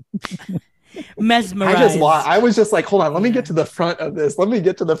Mesmerized. I was just like, hold on, let me get to the front of this. Let me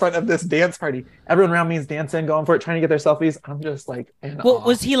get to the front of this dance party. Everyone around me is dancing, going for it, trying to get their selfies. I'm just like, in Well, awe.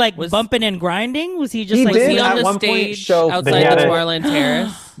 was he like Was- bumping and grinding? Was he just He like did Was he at on the one point stage show- They outside had the it- Tomorrowland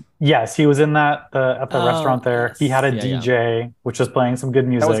Terrace? yes, he was in that at the Oh, restaurant there. yes. He had a Yeah, yeah. DJ, which was playing some good that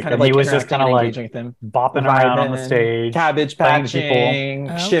music, was kind of and like he was just interacting kind of and like engaging with them. bopping around on the Vibing, stage, cabbage playing people. patching,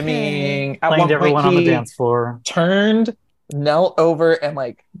 Okay. shimmying. At playing one to everyone point, on the he dance floor. turned, knelt over, and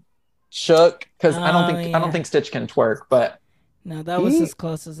like shook because I Oh, don't think Stitch can twerk, but No, that was He- as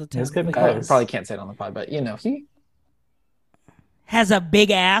close as a He was getting template. close. probably can't say it on the pod, but you know, he Has a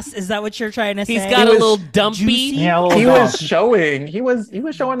big ass. Is that what you're trying to say? He's got a was little dumpy. juicy. Yeah, a little he dog. was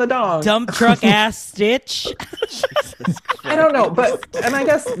showing the dong. Dump truck ass Stitch. I don't know, but and I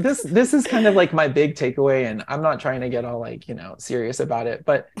guess this is kind of like my big takeaway, and I'm not trying to get all like, you know, serious about it,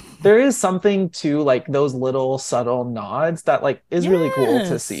 but there is something to like those little subtle nods that like is really cool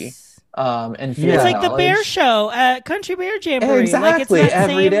to see. Yes. And feel It's that like the bear knowledge. show at Country Bear Jamboree. Exactly, like it's that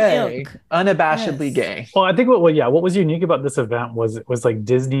every same day, ilk. unabashedly Yes. gay. Well, I think what was unique about this event was like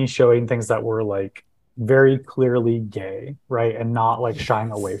Disney showing things that were like very clearly gay, right? And not like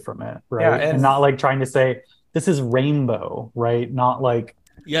shying away from it, right? Yeah, and and- not like trying to say this is rainbow, right? Not like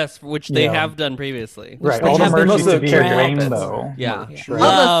Yes, which they Yeah. have done previously. right. they All the have merch most used of to the be character rainbow. Yeah. merch, Yeah. right?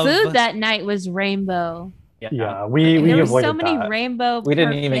 All the Love- food that night was rainbow. Yeah, we There were avoided so many that. rainbow We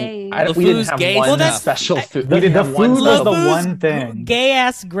didn't parfaits. even. The We didn't food's have gay one Well, that's- special food. the- we didn't the have one food was special the one thing. Gay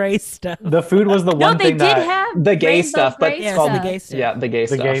ass gray stuff. The food was the No, one they thing did that have the gay rainbow stuff, but gray it's Yes, called the stuff. gay stuff. yeah, the gay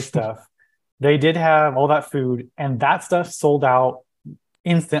the stuff. gay stuff. They did have all that food, and that stuff sold out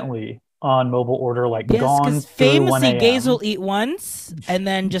instantly on mobile order, like Yes, gone because through 1 famously a.m. gays will eat once and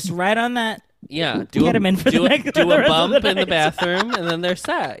then just right on that. Yeah, Get 'em in for do the next- do the a rest of bump the in the night. bathroom, and then they're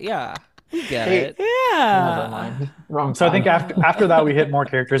set. Yeah, we get Hey, it. Never Yeah. mind. Wrong. So I think time. after that we hit more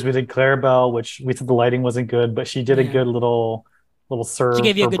characters. We did Clarabelle, which we said the lighting wasn't good, but she did a Yeah. good little serve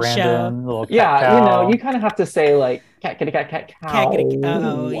gave you a for good Brandon. Little Yeah, cat you cow. know, you kind of have to say like cat kitty cat cat cow.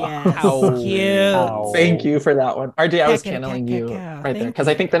 Oh, yeah. Ow. Cute. Ow. Thank you for that one. RJ, I was Cat, cat, channeling cat, you cat, cow. right there Thank because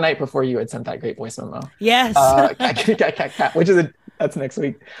I think the night before you had sent that great voice memo. Yes. Cat kitty cat cat cat, which is that's next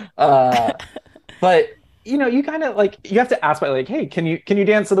week. But you know, you kind of like you have to ask, like, hey, can you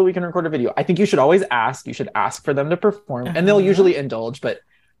dance so that we can record a video? I think you should always ask. You should ask for them to perform, and they'll Uh-huh. usually indulge. But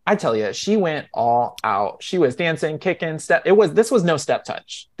I tell you, she went all out. She was dancing, kicking, step. This was no step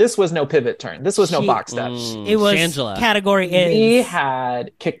touch. This was no pivot turn. This was no She- box step. it was Shangela. category is. We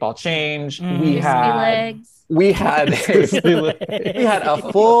had kickball change. Mhm. We Crispy had legs. we had we had a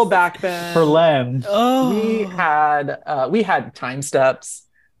full back bend. for Len. Oh. We had time steps.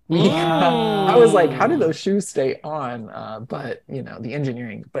 I was like, how did those shoes stay on? But you know, the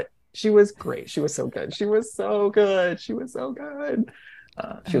engineering. But she was great. She was so good. She was so good. She was so good.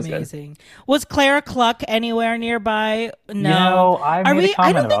 She was good. Amazing. Was Clara Cluck anywhere nearby? No. You know, I Are made we? a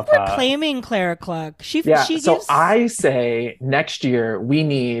comment I don't think about we're that. claiming Clara Cluck. She Yeah. she So gives. I say next year we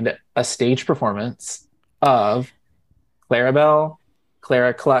need a stage performance of Clarabelle,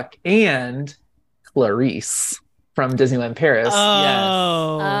 Clara Cluck, and Clarice from Disneyland Paris.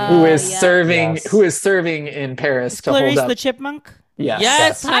 Oh. Who is yeah. serving? Yes. Who is serving in Paris Is to hold Clarice up? the chipmunk?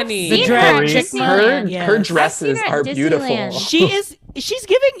 Yes, I've honey. seen The her at drag- Disneyland. Yes. Her I've dresses seen her are at beautiful. Disneyland. She's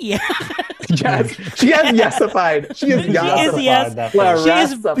giving yeah. Yes, she has yesified. She is She is yesified. yes. That Clara- face. She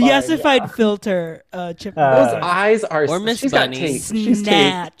is Recified, yesified filter chipmunk. Those eyes are. Or Miss She's got Bunny. tape. She's taped.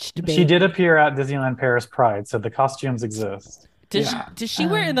 Snatched, baby. She did appear at Disneyland Paris Pride, so the costumes exist. Does she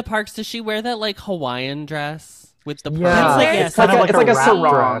wear in the parks? Does she wear that like Hawaiian dress with the pearls? Yeah, like- it's yes. like a wrap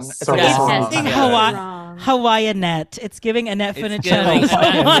sarong. dress. It's like a It's sarong. giving Yeah. Hawaii, Hawaiianette. It's giving Annette It's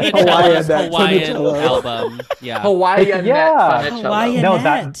Funicello. giving Hawaiian Hawaiian Funicello. album. Yeah, Hawaiian Yeah. net Funicello. Hawaiian No, Net,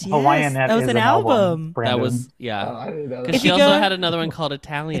 that yes. Hawaiianette That was is an album. Brandon. that was yeah. Oh, I didn't know Because that. If she you also go- had another one called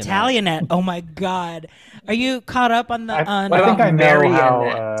Italian. Italianette. Oh my God. Are you caught up on the on? What I think about I know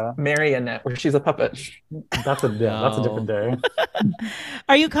how. Marionette, where she's a puppet. That's a different day.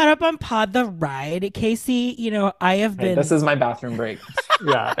 Are you caught up on Pod the Ride, Casey? You know, I have Hey, been. this is my bathroom break.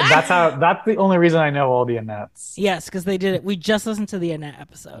 Yeah, that's the only reason I know all the Annettes. Yes, because they did it. We just listened to the Annette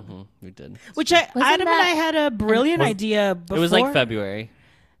episode, We did. which Wasn't Adam and I that- had a brilliant Was- idea before. It was like February.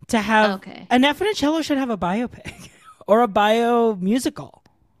 to have Okay. Annette Funicello should have a biopic or a bio musical.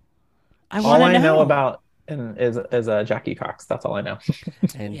 I All want I to know about is Jackie Cox. That's all I know.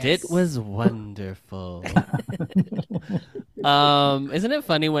 And Yes. it was wonderful. Isn't it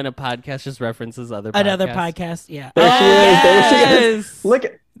funny when a podcast just references other podcasts? another podcast. Yeah, There she is. There she is. Yes. Look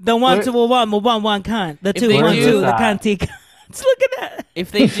at the one to one cunt. The two they one do two the that- cunty cunts. Look at that.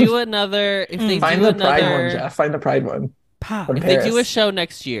 If they do another, if they find do the pride one, another, Jeff. Find the pride one. Pop. From if they do a Paris. show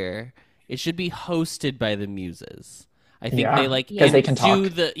next year, it should be hosted by the Muses. I think Yeah, they like 'cause they can do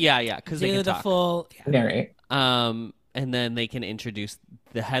talk. the because they Do can the talk. full. Yeah. Narrate. And then they can introduce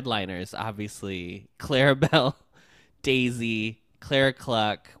the headliners. Obviously, Clarabelle, Daisy, Clara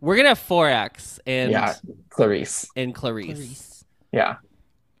Cluck. We're gonna have 4X and Yeah, Clarice. and Clarice. Clarice. Yeah.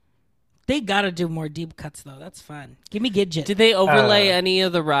 They gotta do more deep cuts though. That's fun. Give me Gidget. Did they overlay any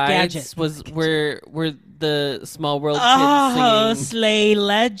of the rides? Gadget. Were the Small World Oh, kids singing? Slay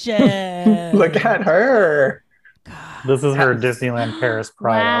Legend. Look at her. This is her Disneyland Paris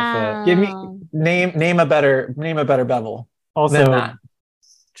Pride outfit. Give me name a better Bevel. Also, Than that.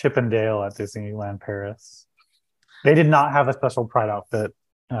 Chip and Dale at Disneyland Paris. They did not have a special Pride outfit.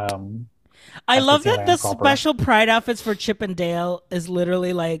 I at love that Disneyland the proper. special Pride outfits for Chip and Dale is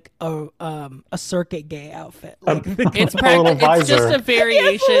literally like a circuit gay outfit. Like, It's A little it's just visor. a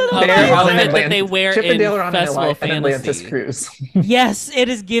variation of They're their on an outfit that Atlantis- they wear Chip and Dale are in on Festival an Atlantis Fantasy. cruise. yes, it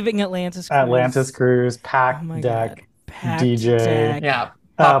is giving Atlantis Cruise. Atlantis Cruise, Pack Oh my Deck, God. Packed DJ. deck. Yeah,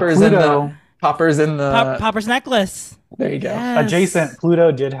 Poppers in Pluto. the Poppers in the. Popper's necklace. There you go. Yes. Adjacent,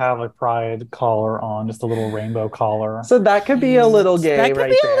 Pluto did have a Pride collar on, just a little rainbow collar. So that could be a little gay That could right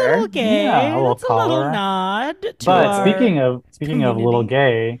be a there. little gay. Yeah, a little That's a little collar. nod to But our speaking of little community.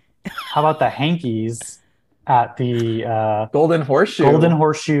 gay, how about the hankies at the Golden Horseshoe. Golden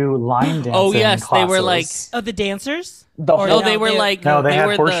Horseshoe line dancing Oh, yes, they were like- classes? Oh, the dancers? The Or No, whole, they were they- like No, they had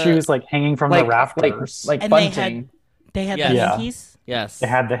were horseshoes like hanging from the rafters. like And they bunting. They had Yes. the Yeah. Yankees. Yes. They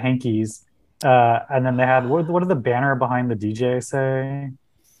had the hankies. And then they had what did the banner behind the DJ say?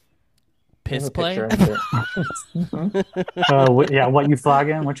 piss There's a play. picture of it. Yeah, what you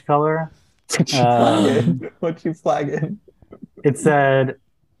flagging? Which color? What you flagging? What you flagging? It said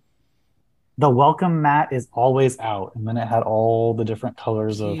the welcome mat is always out, and then it had all the different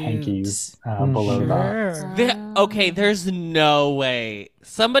colors of Cute. hankies below that. Sure. Okay, there's no way.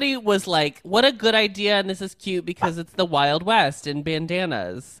 Somebody was like, "What a good idea!" and this is cute because it's the Wild West and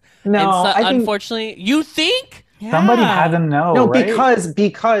bandanas. No, and so, I think unfortunately, you think? Somebody Yeah. had to know, no, right? because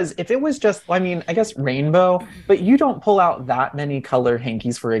if it was just, I mean, I guess rainbow, but you don't pull out that many color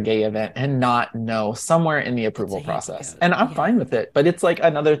hankies for a gay event and not know somewhere in the approval hanky process. code, And I'm yeah. fine with it, but it's like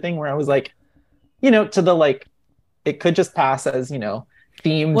another thing where I was like, to the like, it could just pass as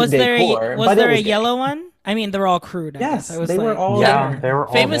themed Was there decor. a, was but it there a was gay. yellow one? I mean, they're all crude. I Yes, guess. I was they were like, all Yeah, there. they were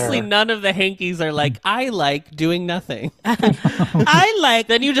all Famously, there. none of the hankies are like, "I like doing nothing." I like.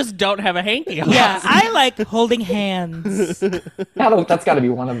 Then you just don't have a hanky on. Yeah, I like holding hands. That's got to be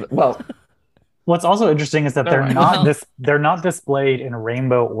one of the, well, What's also interesting is that they're Alright. not Well- they're not displayed in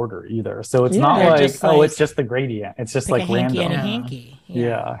rainbow order either. So it's Yeah. not They're like just it's just the gradient. It's just like like, a hanky random. and a Yeah. hanky.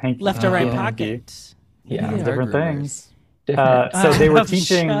 Yeah, hanky. Left or right hanky. pocket. yeah, They are different groomers. things. different. So they were Oh,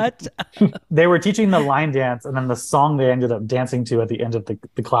 teaching shut they were teaching the line dance, and then the song they ended up dancing to at the end of the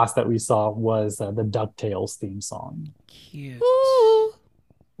class that we saw was the DuckTales theme song, Cute. Ooh.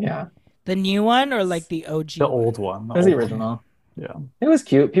 yeah, The new one or like the OG? the old one. it was the old one. original. Yeah. It was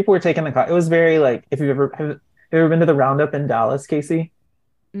cute. People were taking the class. It was very like, if have you ever been to the Roundup in Dallas, Casey?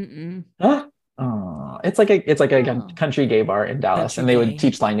 Mm-mm. Oh, it's like a Oh. country gay bar in Dallas, Country and they gay. would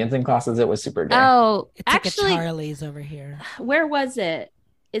teach line dancing classes. It was super gay. Oh, It's like actually, a Charlie's over here. where was it?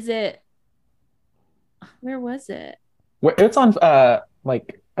 Is it? Where was it? It's on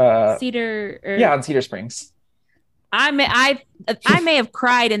Cedar. Or, yeah, on Cedar Springs. I may have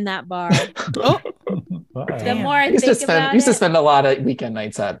cried in that bar. Uh-oh. The Damn. more I used think to about used to it, spend a lot of weekend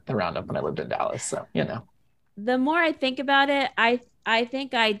nights at the Roundup when I lived in Dallas. So the more I think about it, I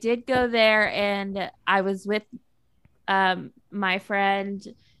think I did go there, and I was with my friend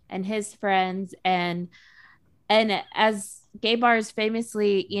and his friends, and as gay bars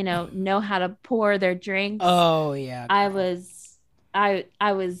famously, know how to pour their drinks. Oh yeah.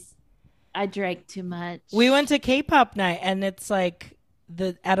 I drank too much. We went to K-pop night, and it's like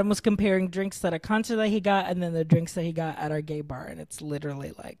Adam was comparing drinks at a concert that he got, and then the drinks that he got at our gay bar, and it's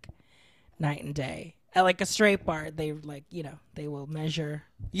literally like night and day. At like a straight bar, they they will measure.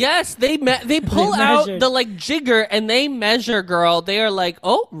 Yes, they pull out measured. the like jigger and they measure, girl. They are like,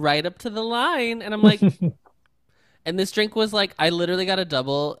 "Oh, right up to the line," and I'm like. And this drink was like, I literally got a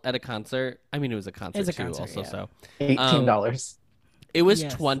double at a concert. I mean, it was a concert It's a too, concert, also. yeah. So $18. it was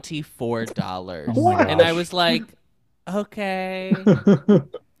Yes. $24, Oh my and I gosh. was like, okay.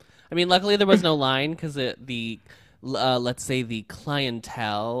 I mean, luckily there was no line because let's say the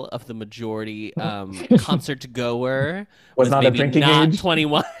clientele of the majority concert goer Was not a maybe drinking not age?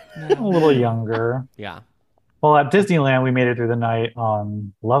 21. A little younger. Yeah. Well, at Disneyland, we made it through the night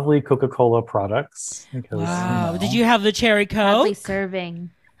on lovely Coca-Cola products. Because, Wow. Did you have the cherry Lovely coke? serving.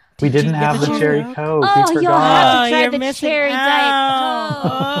 We Did you didn't get have the the cherry cherry Coke? Coke. Oh, We you'll forgot. have to try you're the missing cherry out.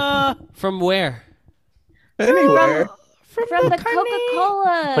 Diet Coke. From where? Anywhere. From the Carne-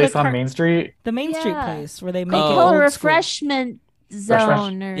 Coca-Cola. Place on Main Street. the Main Street Yeah. place where they make it Oh. Coca-Cola old school. refreshment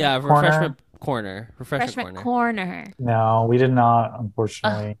zone or Yeah, Corner. refreshment corner. Refreshment refreshment corner. corner. No, we did not,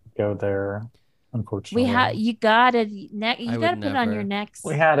 unfortunately, go there. unfortunately. You gotta put would it on never. your next.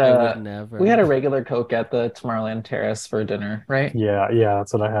 We had I would never. a regular Coke at the Tomorrowland Terrace for dinner, right? Yeah,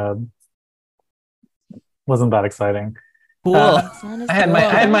 that's what I had. Wasn't that exciting? Cool. I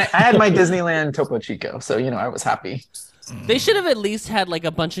had my Disneyland Topo Chico, so I was happy. They should have at least had like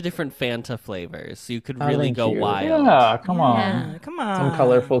a bunch of different Fanta flavors, so you could really thank go you. wild. Yeah, come on. Yeah, come on.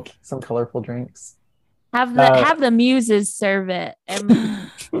 Some colorful drinks. Have the muses serve it. And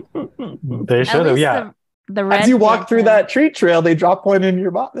They should have, yeah. The red As you walk through Fanta. that treat trail, they drop one in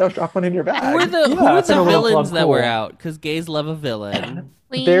your they'll drop one in your bag. Who were the it's like a little villains club that were cool. out? Because gays love a villain.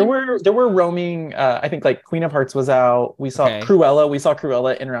 There were roaming. I think like Queen of Hearts was out. We saw Okay. Cruella. We saw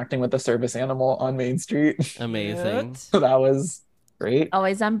Cruella interacting with a service animal on Main Street. Amazing. So that was great.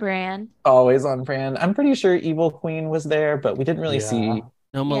 Always on brand. Always on brand. I'm pretty sure Evil Queen was there, but we didn't really see.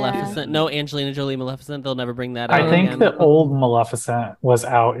 No Maleficent. No Angelina Jolie Maleficent. They'll never bring that out I think again. the old Maleficent was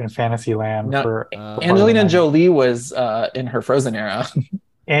out in Fantasyland No, for Angelina Jolie was in her Frozen era.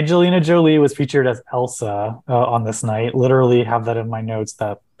 Angelina Jolie was featured as Elsa on this night. Literally have that in my notes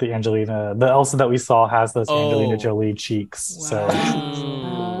that the Elsa that we saw has those Angelina Jolie cheeks. Wow.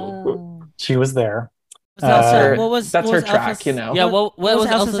 Oh. So she was there. That's her What track, Elsa's- Yeah, what was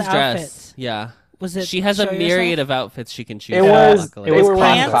Elsa's dress? outfit? Yeah. Was it? She has a Show myriad Yourself? of outfits she can choose. It from, was luckily. they were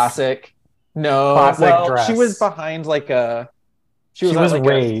wearing pants? classic. No, Classic well, dress. she was behind like a. She was on, like,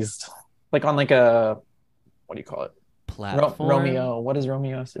 raised. like on like a. What do you call it? platform. Romeo. What is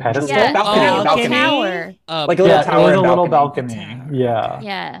Romeo? Pedestal? Yeah, Balcony. tower. Like a little Yeah, tower it was a and little balcony. balcony. Yeah.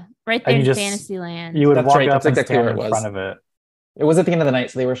 Yeah, right And there you in just- Fantasyland. You would That's walk right, up that's and exactly stand where in it was. front of it. It was at the end of the night,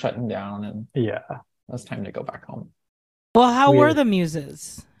 so they were shutting down, and Yeah. it was time to go back home. Well, how were Weird. the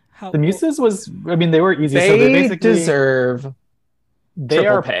muses? The Muses they were easy. They, so they basically deserve they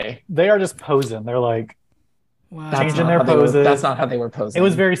triple are pay. they are just posing. They're like Wow. That's changing not their how they were- poses. That's not how they were posing. It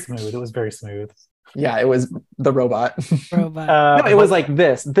was very smooth. It was very smooth. Yeah, it was the robot. Robot. No, it was like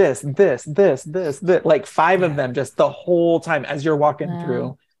this, like five of them just the whole time as you're walking Wow.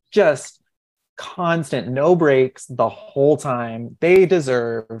 through. Just constant, no breaks the whole time. They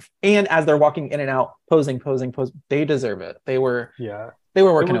deserve, and as they're walking in and out, posing, they deserve it. They were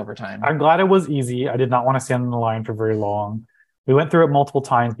working overtime. I'm glad it was easy. I did not want to stand in the line for very long. We went through it multiple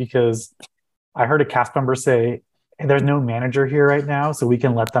times because I heard a cast member say, "Hey, there's no manager here right now, so we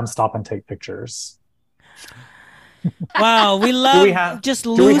can let them stop and take pictures." Wow, we love Do we have- just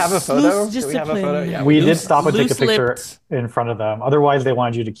do loose, we have a photo? loose Do we have a discipline. photo? Yeah, We did Loose- stop and take a picture loose-lipped. in front of them. Otherwise, they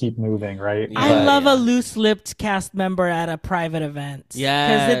wanted you to keep moving, right? Yeah. I But- love a loose-lipped cast member at a private event. because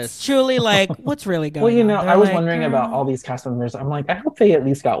Yes. it's truly like, what's really going Well, on? I They're was like, wondering about "Girl." all these cast members. I'm like, I hope they at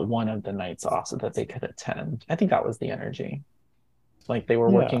least got one of the nights off so that they could attend. I think that was the energy. Like they were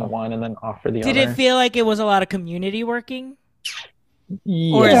working one and then off for the Did other. it feel like it was a lot of community working?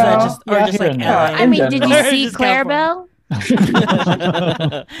 Yeah. Or is that just Yeah, just here like and LA? there. I mean, did you Or see just California?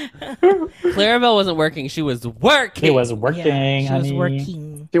 Clarabelle? Clarabelle wasn't working. She was working. It was working. Yeah, she was honey.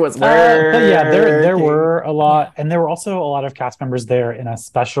 working. It was But yeah, there working. were a lot, and there were also a lot of cast members there in a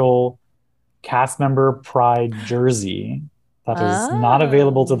special cast member pride jersey that is not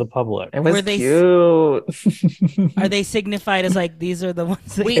available to the public. It was Were they- cute. Are they signified as like these are the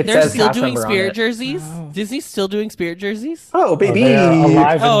ones that Wait, It they're says still cast doing member on spirit it. jerseys? Oh. Disney's still doing spirit jerseys? Oh, baby. They are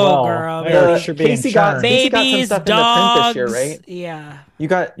alive and Oh, well. girl, They are baby. being Casey got- churned. Casey got some babies, stuff in the print dogs. this year, right? Yeah. You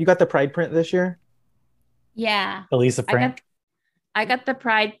got the Pride print this year? Yeah, Elisa Frank. I got the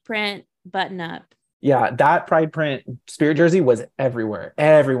Pride print button up. Yeah, that Pride print spirit jersey was everywhere.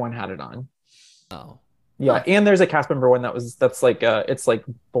 Everyone had it on. Oh. Yeah, Huh. and there's a cast member one that's like it's like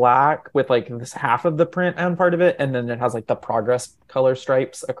black with like this half of the print on part of it, and then it has like the progress color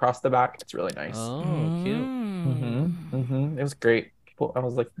stripes across the back. It's really nice. Oh, cute. It was great. I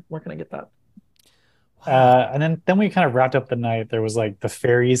was like, where can I get that? And then we kind of wrapped up the night. There was like the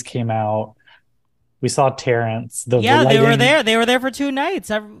fairies came out. We saw Terrence. Yeah, the they were lighting- there. They were there for 2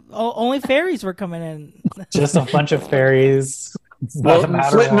 nights. Only fairies were coming in. Just a bunch of fairies. By the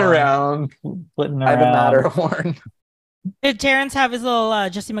Flitting Matterhorn. around Flitting by the around. Matterhorn. Did Terrence have his little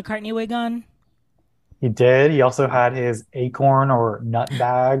Jesse McCartney wig on? He did. He also had his acorn or nut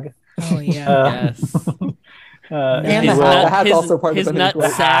bag. Oh yeah. Yes. If And you the will. hat. The hat's his, also part of his the nut new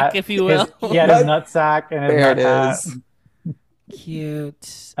sack, if you will. He had his nut sack and his There nut it hat. is.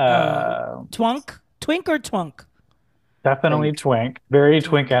 Cute. Uh, Twink or twunk? Definitely twink. Very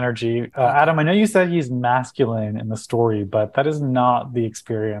twink energy. Adam, I know you said he's masculine in the story, but that is not the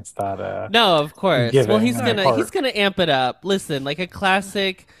experience that No, of course. Giving Well, he's that gonna part. amp it up. Listen, like a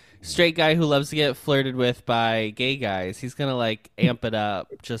classic straight guy who loves to get flirted with by gay guys. He's gonna like amp it up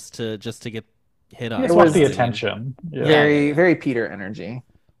just to get hit on. he It wants was the attention. Yeah. Very, very Peter energy.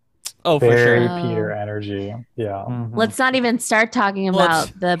 Oh, for Very sure. Peter energy. Yeah. Mhm. Let's not even start talking Well,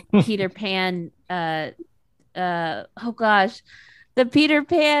 about the Peter Pan. Oh gosh, the Peter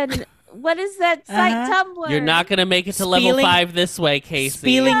Pan. What is that site? Tumblr. You're not gonna make it to level Spieling- 5 this way, Casey.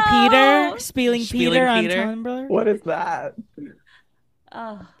 Spieling No! Peter, Spieling Spieling Peter on Peter? Tumblr. What is that?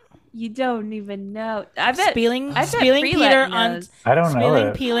 Oh, you don't even know. I bet. Spieling I bet Spieling Freelet Peter on knows. I don't know Spieling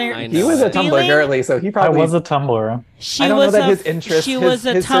it. Peter. I He was a Tumblr Spieling- girly, so he I probably was a Tumblr. She I don't know was that a his interest. she his, was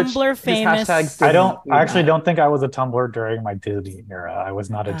a his search- Tumblr his famous. hashtags I didn't do actually that. don't think I was a Tumblr during my Disney era. I was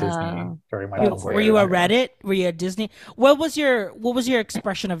not a Disney Oh. during my That's Tumblr weird. Were you a era. Reddit? Were you a Disney? What was your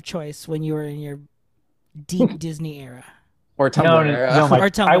expression of choice when you were in your deep Disney era? Or Tumblr No, era. no, Or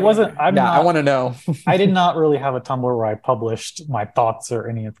Tumblr I wasn't. era. I'm yeah, not, I want to know. I did not really have a Tumblr where I published my thoughts or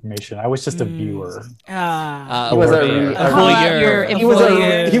any information. I was just a viewer. He was a voyeur. re- A a voyeur. re- He was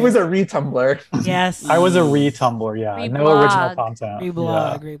voyeur. he was a re-Tumblr. Yes. I was a re-Tumblr, yeah. No Reblog. original content.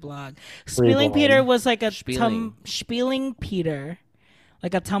 Reblog. Spieling Reblog. Peter was like a Spieling. Spieling Peter,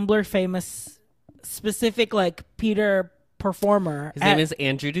 like a Tumblr famous, specific like Peter performer. His name is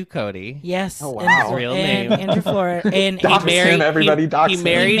Andrew Ducote. Yes. Oh, wow. and- His real and name. Andrew Flora. And Dox him, everybody, dox he him.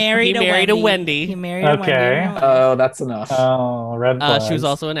 married a Wendy. He married a Okay. Wendy. Oh, that's enough. Oh, red flags. She was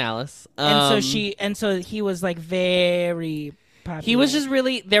also an Alice. and so he was like very popular. He was just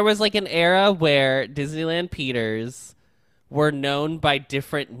really. There was like an era where Disneyland Peters were known by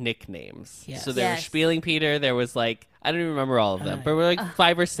different nicknames. Yes. So there was Yes. Spieling Peter. There was like I don't even remember all of them, but there were like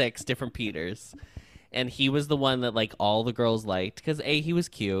 5 or 6 different Peters, and he was the one that like all the girls liked because he was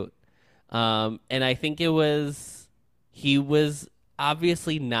cute, and I think he was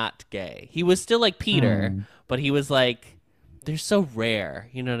obviously not gay. He was still like Peter, but he was like they're so rare.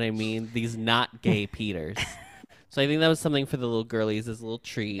 You know what I mean? These not gay Peters. So I think that was something for the little girlies as a little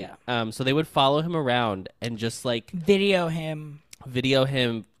treat. Yeah. So they would follow him around and just like video him.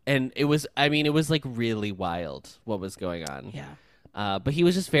 and it was like really wild what was going on. Yeah. But he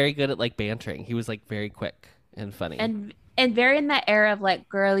was just very good at like bantering. He was like very quick and funny. And very in that era of like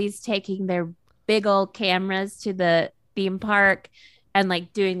girlies taking their big old cameras to the theme park and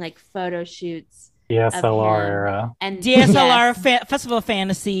like doing like photo shoots DSLR him. era. and DSLR yes. Festival of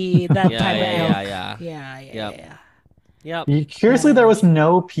Fantasy, that yeah, type yeah, of ilk. yeah. Yeah. Yep. Curiously, there was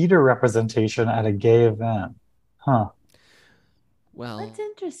no Peter representation at a gay event. Huh. Well, That's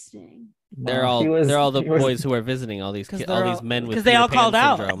interesting. they're all He was- the he was- boys who are visiting all these Because all these men with because they all Peter Pan called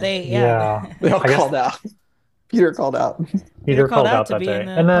out. syndrome. They They all I guess- called out. Peter called out. Peter called called out out to that be day. in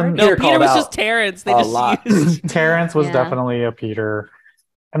the And then No, Peter Peter called was out just Terrence. They a just lot. used Terrence was Yeah. definitely a Peter.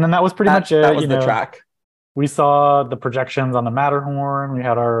 And then that was pretty much it. That was you the know, track. we saw the projections on the Matterhorn. We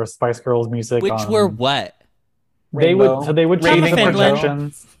had our Spice Girls music. which on- were what? they Rainbow. would change Tom the of Finland.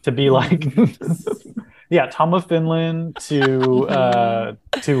 projections to be like yeah, Tom of Finland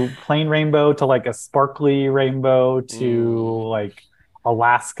to plain rainbow to like a sparkly rainbow to like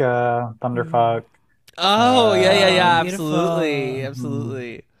Alaska Thunderfuck Oh, yeah, Beautiful.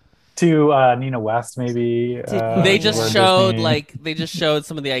 absolutely. to Nina West maybe. They were just showed Disney.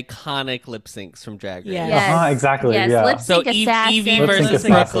 some of the iconic lip syncs from Drag Race. Yeah. Yes. exactly, Yes. yeah. Lip So sync assassin. Evie Lip sync versus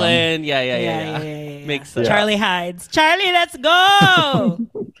assassin. Brooklyn. Yeah. Makes sense. Charlie Hides. Charlie, let's go.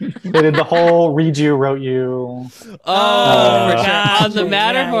 They did the whole read you, wrote you. Oh, for sure. gotcha. On the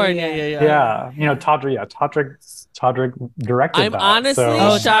Matterhorn. Yeah. Yeah, you know, Todrick directed I'm that. honestly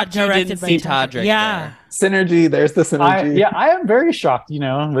so. shocked you directed didn't by see Todrick. Todrick. Yeah. Synergy. There's the synergy. I am very shocked, you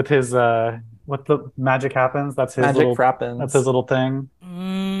know, with his what the magic happens. That's his Magic little frappins. that's his little thing.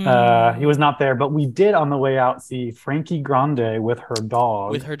 Mm. He was not there, but we did on the way out see Frankie Grande with her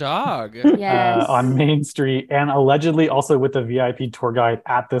dog With her dog. Yes. on Main Street, and allegedly also with the VIP tour guide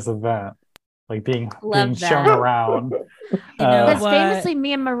at this event, like being Love shown that. around. You know Because what? famously,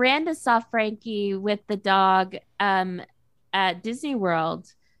 me and Miranda saw Frankie with the dog at Disney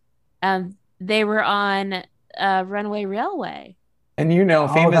World. They were on Runaway Railway. And you know, Oh,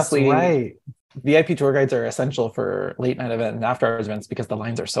 that's famously, right. VIP tour guides are essential for late night event and after hours events because the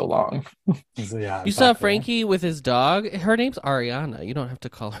lines are so long. So, yeah, You saw exactly. Frankie with his dog. Her name's Ariana. You don't have to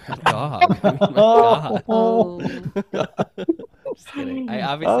call her a dog. I mean, my God. Oh, Just kidding. I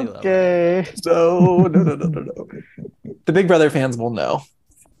obviously love her. Okay. No. The Big Brother fans will know.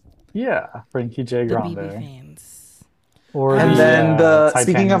 Yeah, Frankie J. The Grande. BB fans. Or And the, then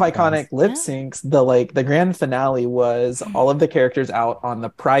speaking of Titanic iconic fans. lip Yeah. syncs, the grand finale was all of the characters out on the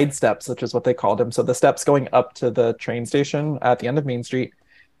Pride steps, which is what they called them. So the steps going up to the train station at the end of Main Street,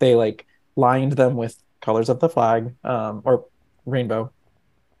 they like lined them with colors of the flag, or rainbow.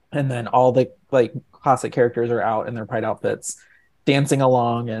 And then all the like classic characters are out in their Pride outfits, dancing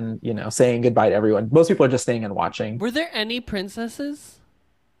along and, you know, saying goodbye to everyone. Most people are just staying and watching. Were there any princesses?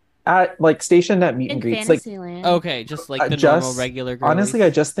 at like stationed at meet In and greets. Like Fantasyland. Okay, just like the just normal regular girlies. honestly, I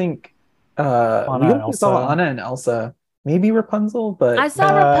just think we Anna and only saw Elsa. Anna and Elsa, maybe Rapunzel, but I saw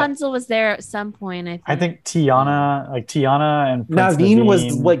Rapunzel was there at some point. I think Tiana and Prince Naveen was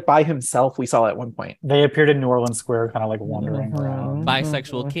Naveen, like by himself. We saw at one point. they appeared in New Orleans Square, kind of like wandering Mhm. around.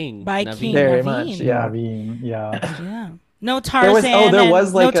 bisexual king. By Naveen. King Very Naveen. much, yeah. Naveen, yeah. Yeah. No Tarzan. there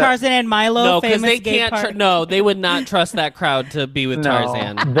was like no a- Tarzan and Milo. No, because famous they gay can't. party. No, they would not trust that crowd to be with No.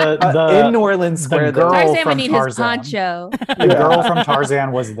 Tarzan. In New Orleans Square, girl though. Tarzan would from need Tarzan. his poncho. The girl from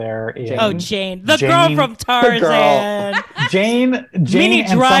Tarzan was there. In, Oh, Jane, the girl Jane- from girl. Tarzan. Jane Minnie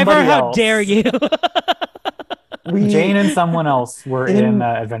and Driver, somebody how else. dare you? Jane and someone else were In- in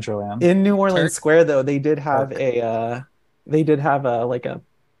Adventureland. In New Orleans Turk? Square, though, they did have a like a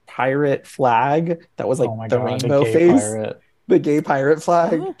pirate flag that was like Oh my the God, rainbow gay face, pirate. the gay pirate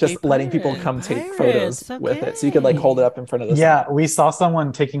flag, Oh, just gay letting people pirate. come take Pirates, photos with it. So you could like okay. hold it up in front of the Yeah, we saw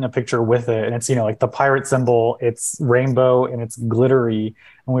someone taking a picture with it, and it's like the pirate symbol. It's rainbow and it's glittery,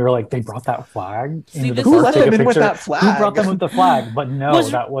 and we were like, they brought that flag. See, into the this Who park let to take them a in with picture? that flag? Who brought them with the flag? But no,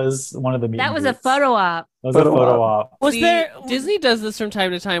 Was- that was one of the meet That and was a greets. photo op. That was a Photo photo op. op. Was See, there? Disney does this from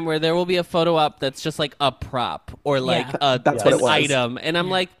time to time where there will be a photo op that's just like a prop or like Yeah. That's what an it was. item, and I'm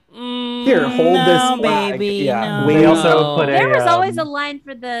like, Here, hold No, this flag. baby, Yeah, no. wait. They also put There a. was always a line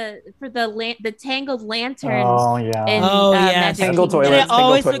for the tangled lanterns. Oh yeah. in Oh, yes. Magic Tangled Kingdom. And toilets. it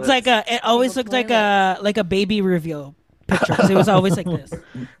always Tangled looks like a baby reveal picture. 'Cause it was always like this.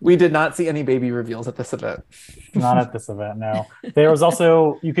 We did not see any baby reveals at this event. Not at this event, no. There was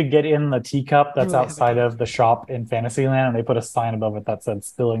also, you could get in the teacup that's Ooh, I outside of the shop in Fantasyland, and they put a sign above it that said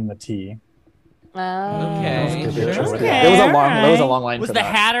 "Spilling the tea." Oh. Okay. Sure. There was a long alright. line was for the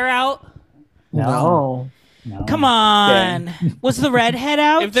that. Hatter out? No. No. Come on. Was the redhead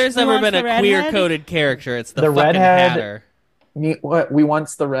out? If there's Who ever wants been the a redhead? queer-coded character, it's the The fucking redhead- Hatter. We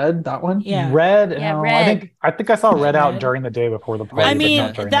wants the red, that one? Yeah. Red. Yeah, no, Red. I think I saw Red out Red. during the day before the party. Red. I but mean,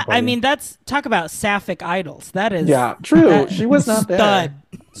 not during the party. that's talk about sapphic idols. That is. Yeah, true. that- She was not there.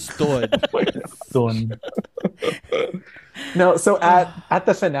 Stud. Stood. Done. No, so at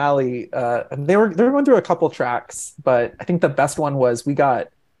the finale, they were going through a couple tracks, but I think the best one was we got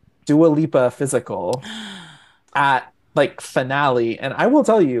Dua Lipa Physical at like finale, and I will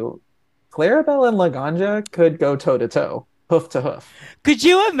tell you, Clarabelle and Laganja could go toe to toe, hoof to hoof. Could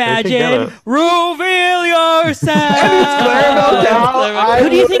you get imagine? it. Reveal yourself. Clarabelle down. I Who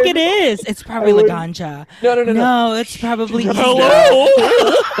do you think would- it is? It's probably I would- Laganja. No. No, it's probably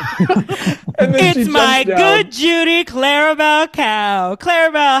And then she It's my jumps down. good Judy Clarabelle Cow.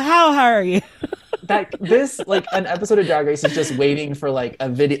 Clarabelle, how are you? This like an episode of Drag Race is just waiting for like a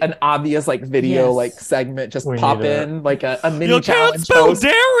video, an obvious like video Yes. like segment just We pop need it. in like a mini You can't challenge spell host.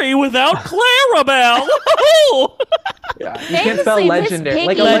 dairy without Clarabelle. Yeah, you can't spell Famously, Miss legendary Piggy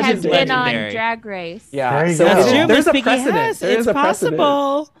like a has legendary. been on Legendary. Drag Race. Yeah, There you so go. That's true. there's Miss a Piggy precedent. has. There is It's a precedent.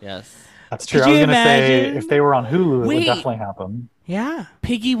 possible. Yes. That's true. Could I was you gonna say imagine? if they were on Hulu, it Wait. would definitely happen. Yeah.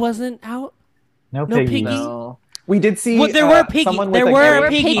 Piggy wasn't out. No No Piggy. Piggy? No, we did see. Well, there were someone piggies. with There a were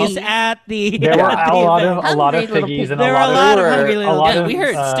great- piggies piggies. at the. There were at a the lot event. of Hungry little piggies and There a were lot a of lot of were- hungry little. lot Yeah, of, we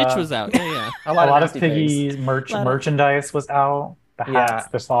heard uh, Stitch was out. Yeah, yeah. a a lot of nasty pigs. piggies merchandise was out. The hats, Yeah.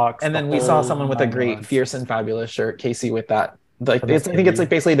 the socks, And the then we saw whole someone with a nine great yards. fierce and fabulous shirt, Casey, with that. Like For the it's, I think it's piggy. like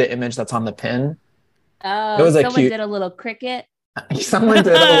basically the image that's on the pin. Oh, It was a someone cute- did a little cricket. Someone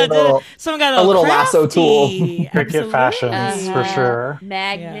did a little. Someone got a little lasso crafty. Cricket fashions Absolutely. for sure.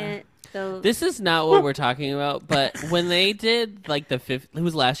 Magnet. So This is not what we're talking about, but when they did like the it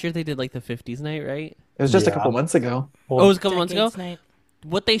was last year they did like the 50s night, right? It was just a Yeah. couple months ago. Oh, it was a couple months ago. Decades night.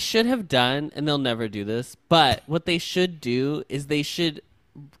 What they should have done, and they'll never do this, but what they should do is they should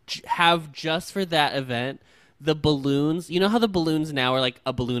have just for that event the balloons. You know how the balloons now are like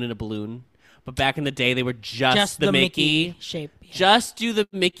a balloon and a balloon, but back in the day they were just the Mickey. shape. Yeah. Just do the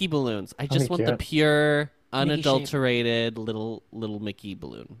Mickey balloons. I just be want the cute. pure, shape. unadulterated little Mickey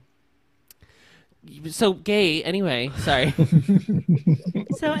balloon. So gay. Anyway, sorry.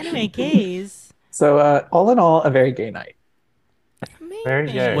 So anyway, gays. So all in all, a very gay night. Very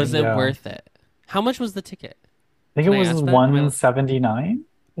Maybe. gay. Was it Yeah. worth it? How much was the ticket? I think Can it I was ask that? 179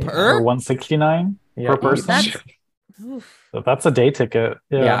 Per? or 169 per person. that's oof. So that's a day ticket.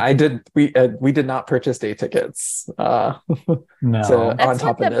 Yeah, Yeah. I did. We did not purchase day tickets. No. So on That's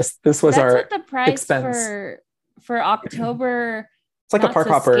top what of this was That's our. what the price expense. for October. It's like Not a park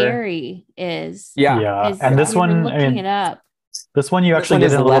So hopper. Scary is. Yeah. Yeah. Is- And this we've been one, I looking mean, it up. this one you This actually one get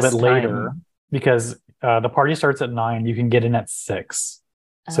is in a little less bit later time. because the party starts at 9. You can get in at 6.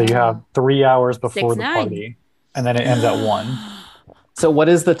 So you Oh. have 3 hours before 6, the 9. party, and then it ends at 1. So what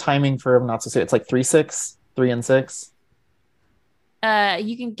is the timing for Not So Soon? It's like 3, 6, 3 and 6.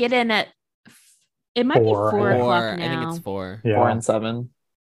 You can get in at. It might Four, be 4 I think. o'clock I think now. it's 4. Yeah. 4 and 7.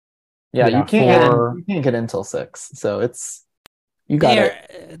 Yeah, Yeah, you can't 4. you can't get in till 6. So it's you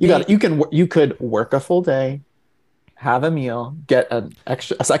could work a full day, have a meal, get a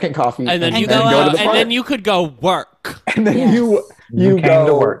second coffee, And then you then go go to out, the and park. then you could go work. And then Yes. you You came go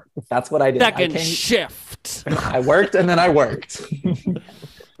to work. That's what I did. Second shift. I worked and then I worked.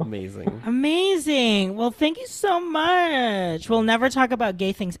 Amazing. Amazing. Well, thank you so much. We'll never talk about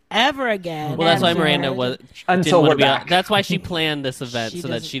gay things ever again. Well, that's why Ever. Miranda Until didn't want we're to be on. back. That's why she planned this event She so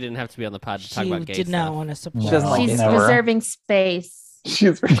that doesn't- she didn't have to be on the pod to talk She about gay did not stuff. want to support. She doesn't like She's never. reserving space.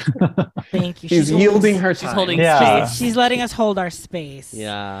 She's Thank you. she's yielding her time. She's holding Yeah. space. She's letting us hold our space.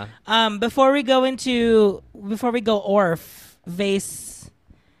 Yeah. Before we go Orf, Vase.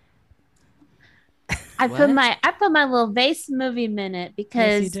 I What? put my little vase movie minute Yes, you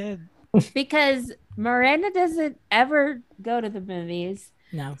because did. because Miranda doesn't ever go to the movies.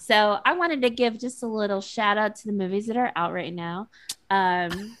 No. So I wanted to give just a little shout out to the movies that are out right now.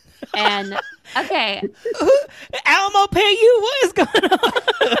 And okay, Alamo pay you? What is going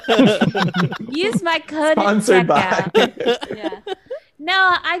on? use my code and Sponsored check by. out. Yeah.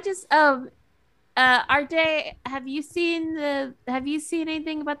 No, I just RJ, have you seen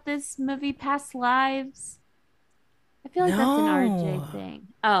anything about this movie Past Lives? I feel like that's an No. RJ thing.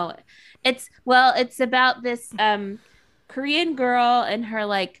 Oh, it's about this Korean girl and her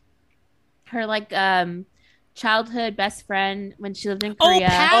childhood best friend when she lived in Oh, Korea.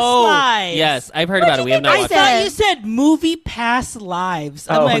 Past Oh, Lives. yes, I've heard about it. We have not I watched thought it. you said movie Past Lives.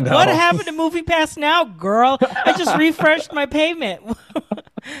 I'm Oh, like, no. what happened to movie Past now, girl? I just refreshed my payment.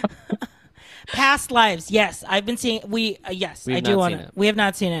 Past Lives. Yes, I've been seeing. Yes, We've I do not want seen to. it. We have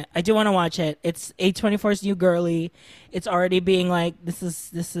not seen it. I do want to watch it. It's A24's new girly. It's already being like, this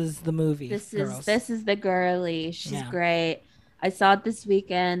is the movie. This girls. is the girly. She's Yeah. great. I saw it this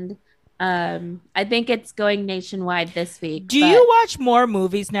weekend. I think it's going nationwide this week. Do but you watch more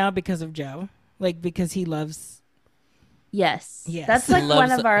movies now because of Joe? Like because he loves Yes. Yes. That's He like one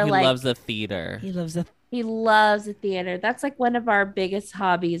loves- of our he like loves the theater. he loves the he loves the theater. That's like one of our biggest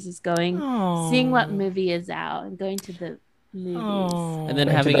hobbies is seeing what movie is out and going to the movies. And then Going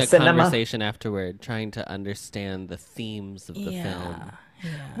to having the a cinema. conversation afterward, trying to understand the themes of the film.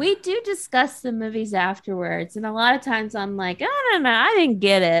 We do discuss the movies afterwards, and a lot of times I'm like, I don't know, I didn't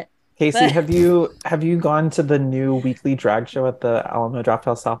get it. Casey, But- have you gone to the new weekly drag show at the Alamo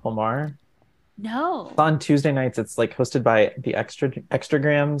Drafthouse South Lamar? No. It's on Tuesday nights. It's like hosted by the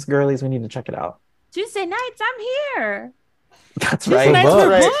Extragrams girlies. We need to check it out. Tuesday nights, I'm here. That's Tuesday right. nights Well, we're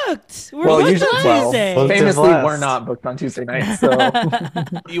right. booked. We're Well, booked usually, on well, Tuesday. Booked is famously, less. we're not booked on Tuesday nights. So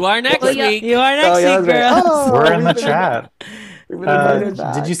You are next Well, yeah. week. You are next Oh, yeah, week, that's right. girls. Oh, We're in the we've been- chat. we've been invited Did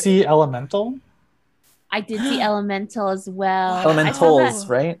back. you see Elemental? I did see Elemental as well. I Elementals,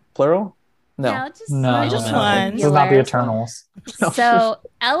 saw right? Plural? that- No. No, just No, just Elemental one. This is not the singular. Eternals. So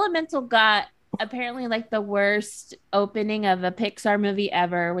Elemental got apparently like the worst opening of a Pixar movie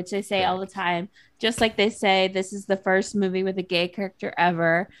ever, which they say all the time. Just like they say this is the first movie with a gay character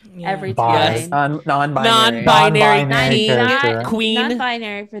ever. Yeah. Every Bi. time. Non-binary. Non-binary Non-binary character. Queen.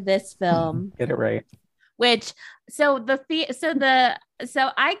 Non-binary for this film. Get it right. Which so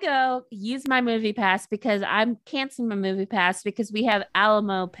I go use my movie pass because I'm canceling my movie pass because we have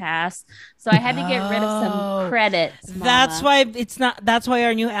Alamo pass. So I had to get rid of Oh, some credits. That's Mama. why it's not. That's why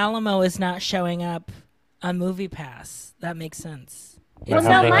our new Alamo is not showing up on Movie Pass. That makes sense. Well, It's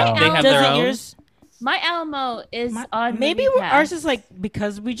no, not- my They have doesn't their own? yours? My Alamo is on Maybe Movie Pass. ours is like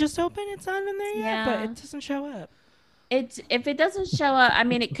because we just opened. It's not in there yet, but Yeah. it doesn't show up. If it doesn't show up, I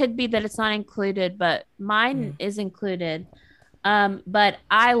mean, it could be that it's not included, but mine is included. But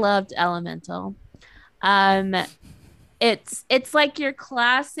I loved Elemental. It's like your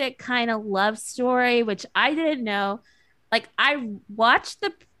classic kind of love story, which I didn't know. Like I watched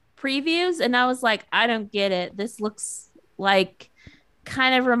the previews and I was like, I don't get it. This looks like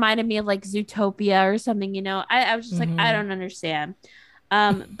kind of reminded me of like Zootopia or something, you know. I was just like, I don't understand.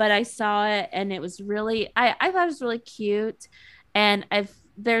 But I saw it and it was really I thought it was really cute. And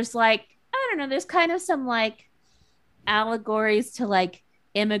there's like, I don't know, there's kind of some like allegories to like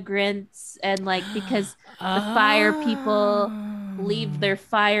immigrants and like because the fire people leave their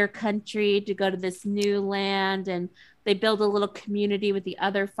fire country to go to this new land and they build a little community with the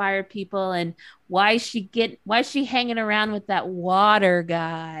other fire people and why is she hanging around with that water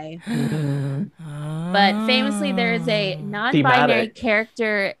guy. But famously there is a non-binary Thematic.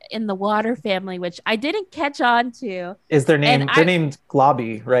 character in the water family which I didn't catch on to. Is their name? And They're named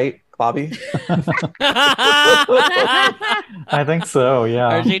Globby, right? Bobby? I think so.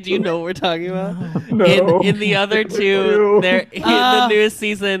 Yeah. RJ, do you know what we're talking about? No. In the other two, they're in the newest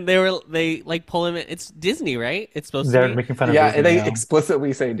season. They like pull him in. It's Disney, right? It's supposed They're to be. making fun of Yeah, Disney they now.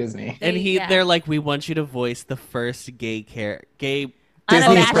 explicitly say Disney. And Yeah. they're like, we want you to voice the first gay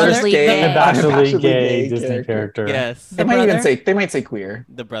Disney's first Unabashedly gay, gay. Unabashedly gay Disney character. Yes, They might even say queer.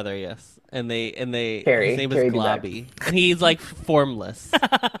 the brother. Yes, and they Carrie. his name Carrie is Dulac. Globby, and he's like formless.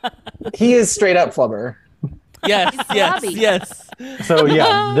 He is straight up flubber. Yes, yes, Globby. yes. So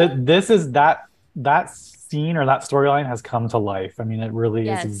yeah, this is that scene or that storyline has come to life. I mean, it really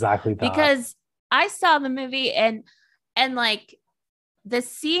Yes, is exactly that. Because I saw the movie and like the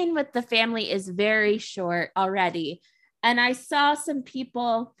scene with the family is very short already. And I saw some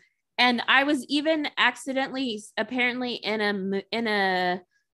people, and I was even accidentally apparently in a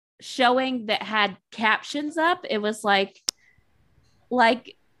showing that had captions up. It was like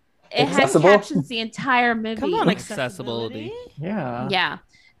it Accessible? had captions the entire movie. Come on, Accessibility. accessibility. Yeah. Yeah.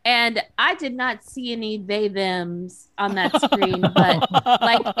 And I did not see any they thems on that screen, but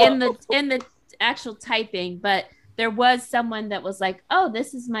like in the actual typing, but there was someone that was like, "Oh,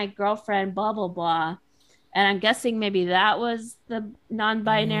 this is my girlfriend, blah blah blah," and I'm guessing maybe that was the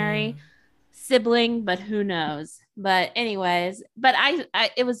non-binary sibling, but who knows? But anyways, but I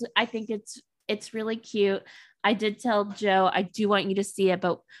think it's really cute. I did tell Joe I do want you to see it,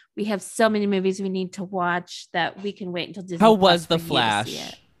 but we have so many movies we need to watch that we can wait until Disney. How Plus was The for you to see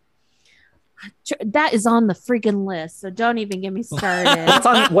Flash? it. That is on the freaking list, so don't even get me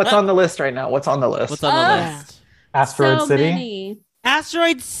started. What's on the list right now? What's on the list? What's on the Oh. list? Asteroid so City. many.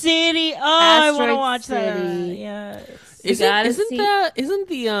 Asteroid City. Oh, I want to Asteroid watch that. City. Yeah. Isn't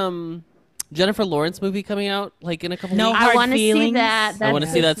the Jennifer Lawrence movie coming out like in a couple No weeks? I Hard want to see Feelings. that. I want to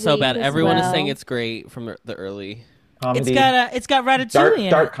That's see that this so week bad. as Everyone is well. saying it's great from the early. Comedy. It's got Ratatouille in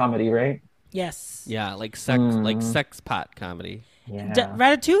dark it. comedy, right? Yes. Yeah, like sex pot comedy. Yeah.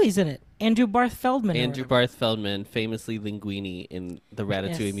 Ratatouille's in it. Andrew Barth Feldman. or Andrew whatever. Barth Feldman, famously Linguini in the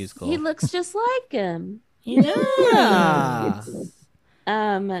Ratatouille Yes. musical. He looks just like him. Yeah.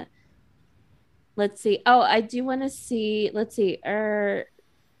 Let's see. Oh, I do want to see. Let's see. I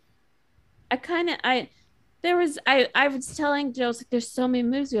was telling Joe, like, there's so many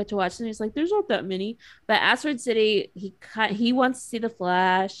movies we have to watch, and he's like, there's not that many. But Asteroid City, he wants to see The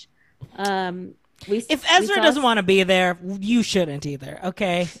Flash. If Ezra doesn't want to be there, you shouldn't either.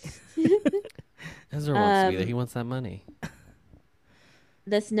 Okay. Ezra wants to be there. He wants that money.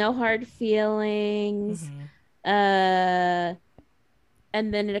 There's No Hard Feelings. Mm-hmm.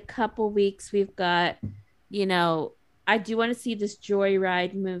 And then in a couple weeks we've got, I do want to see this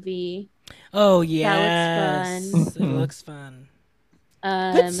Joyride movie. Oh That yes, looks it looks fun.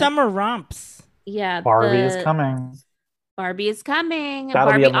 Um, Good summer romps. Yeah, Barbie is coming. Barbie is coming.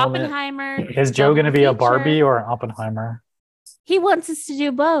 That'll be Barbie a moment. Oppenheimer. Is Joe going to be a feature. Barbie or an Oppenheimer? He wants us to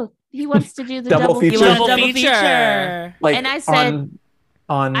do both. He wants to do the Double double feature. feature. Double feature. Like And I said-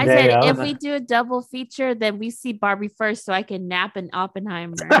 on I Day said, of. if we do a double feature, then we see Barbie first so I can nap in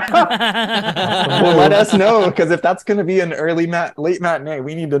Oppenheimer. well, let us know, because if that's going to be an late matinee,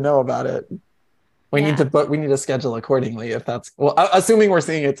 we need to know about it. We need to schedule accordingly. If that's assuming we're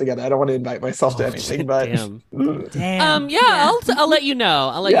seeing it together. I don't want to invite myself to anything, but Damn. Damn. Yeah, I'll let you know.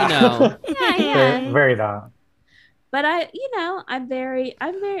 I'll let you know. yeah. Very that. But I'm very.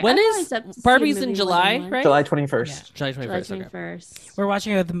 When I'm is always up to see a Barbie's in movie July, when- right? July 21st. July July 21st. Okay. 21st. We're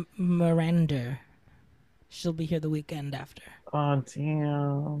watching it with Miranda. She'll be here the weekend after. Oh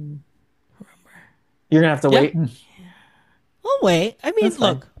damn! You're gonna have to wait. Oh wait, I mean, That's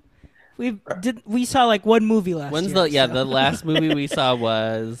fine. look, we saw like one movie last When's year. the last movie we saw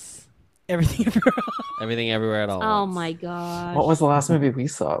was Everything Everywhere. Everything Everywhere at All Oh Once. my god. What was the last movie we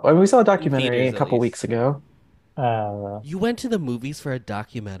saw? We saw a documentary theaters, a at couple least. weeks ago. You went to the movies for a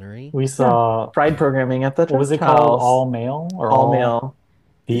documentary? We saw, Pride programming at the what was it Church called? House. All Male? Or All Male.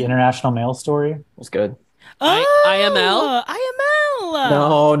 The International Mail Story? It was good. IML? IML.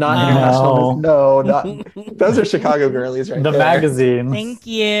 No, not No. international. No, not. Those are Chicago girlies, right The there. magazines. Thank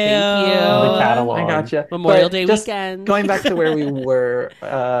you. Thank you. The catalog. I gotcha. Memorial But Day just weekend. Going back to where we were,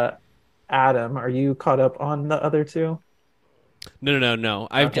 Adam, are you caught up on the other two? No.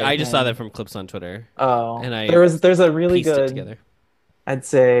 I just saw that from clips on Twitter. Oh, And I there's a really Pieced it good, together. I'd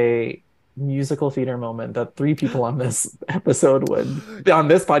say, musical theater moment that 3 people on this on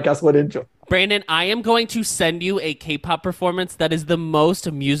this podcast would enjoy. Brandon, I am going to send you a K-pop performance that is the most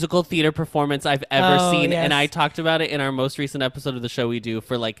musical theater performance I've ever Oh, seen, yes. and I talked about it in our most recent episode of the show we do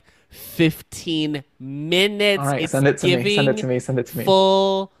for like 15 minutes. All right, It's send it to me. giving Send it to me. Send it to me.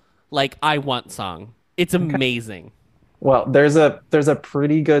 Full, like, I want song. It's amazing. Well, there's a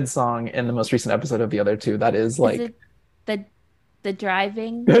pretty good song in the most recent episode of the other two that is Is like it the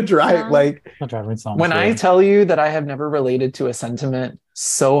driving the drive. song? Like The driving song. when I tell you that I have never related to a sentiment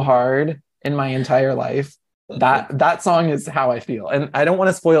so hard in my entire life, that song is how I feel. And I don't want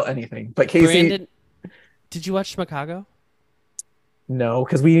to spoil anything, but Casey, Brandon, did you watch Chicago? no,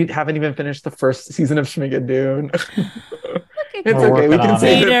 because we haven't even finished the first season of Schmigadoon. at It's We're okay. We working can on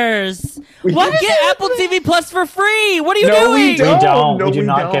say it. that. Haters. We What? can- Get Apple TV Plus for free. What are you No, doing? we don't. No, we do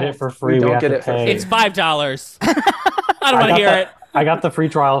not get it for free. We don't have get to it for pay. free. It's $5. I don't I want to got hear the- it. I got the free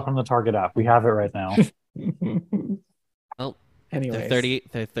trial from the Target app. We have it right now. Well, Anyways,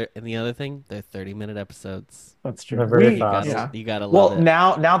 and the other thing, they're 30-minute episodes. that's true. They're very We- fast. yeah. You gotta love Well, it.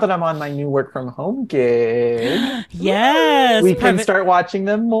 now that I'm on my new work from home gig, Yes. we can private- start watching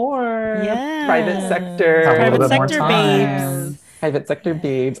them more. Yes. Private sector. Have a Private little bit more sector time. babes. Private sector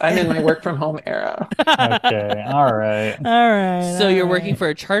babes. I'm in my work from home era. Okay, all right. All right. So all you're right. working for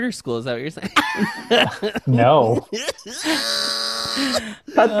a charter school? Is that what you're saying? No,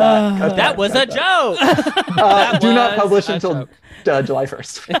 Cut that. Cut That was a cut joke. that. Do not was publish a until joke. July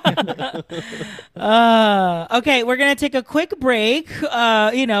 1st. Okay, we're gonna take a quick break,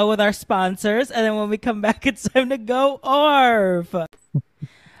 with our sponsors, and then when we come back, it's time to go Orf.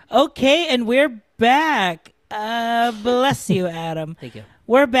 Okay, and we're back. Bless you, Adam. Thank you.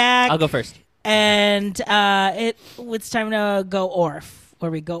 We're back. I'll go first. And it's time to go Orf,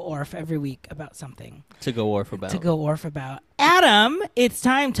 where we go Orf every week about something To go Orf about. to go Orf about. Adam, it's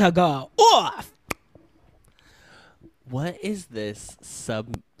time to go Orf. What is this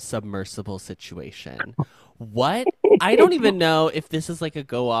submersible situation? What? I don't even know if this is like a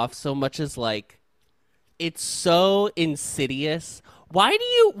go off so much as like it's so insidious. Why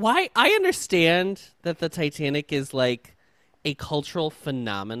I understand that the Titanic is like a cultural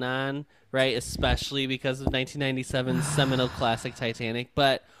phenomenon, right? Especially because of 1997's seminal classic Titanic,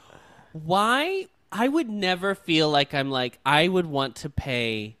 but why I would never feel like I would want to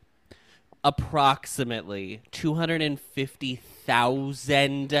pay approximately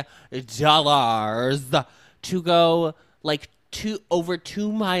 $250,000 to go like over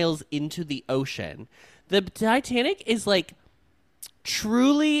 2 miles into the ocean. The Titanic is like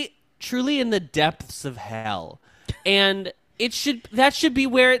truly in the depths of hell, and that should be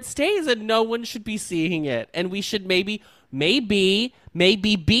where it stays, and no one should be seeing it. And we should maybe Bean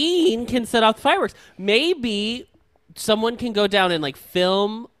can set off the fireworks. Maybe someone can go down and like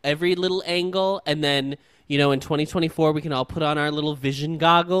film every little angle, and then in 2024 we can all put on our little vision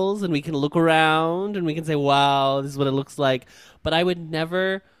goggles and we can look around and we can say, wow, this is what it looks like. But I would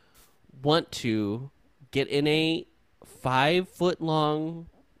never want to get in a 5-foot long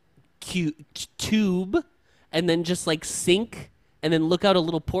tube and then just like sink and then look out a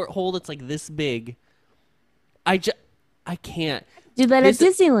little porthole that's like this big. I can't. Do that This-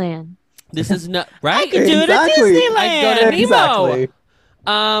 at Disneyland. This is not right. could do it at Exactly. Disneyland. I go to Nemo. Exactly.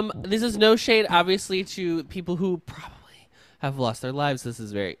 This is no shade, obviously, to people who probably have lost their lives. This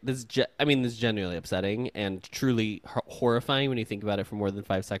is genuinely upsetting and truly horrifying when you think about it for more than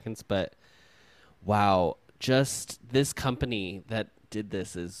 5 seconds. But wow, just this company that did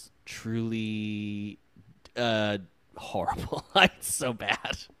this is truly horrible. It's so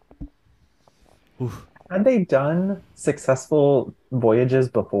bad. Oof. Had they done successful voyages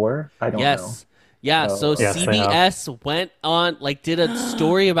before? I don't know. Yes. Yeah, so Oh. Yes, they have. CBS went on, did a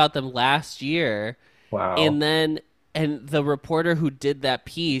story about them last year. Wow. And the reporter who did that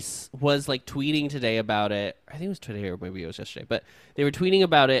piece was tweeting today about it. I think it was today or maybe it was yesterday, but they were tweeting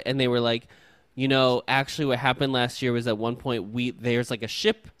about it and they were like, actually what happened last year was at one point there's a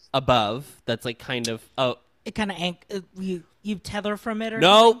ship above that's kind of It kind of you tether from it or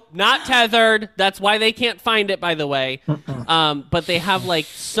no, not tethered. That's why they can't find it, by the way. But they have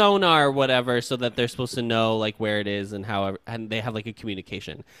sonar or whatever, so that they're supposed to know where it is and and they have a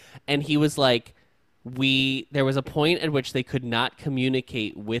communication. And he was like, there was a point at which they could not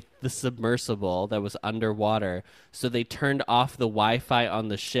communicate with the submersible that was underwater, so they turned off the Wi-Fi on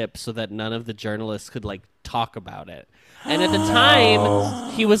the ship so that none of the journalists could talk about it. And at the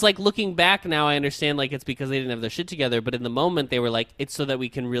time, he was looking back now, I understand it's because they didn't have their shit together, but in the moment they were it's so that we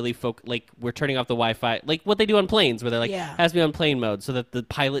can really we're turning off the Wi-Fi, what they do on planes where they're Yeah. has to be on plane mode so that the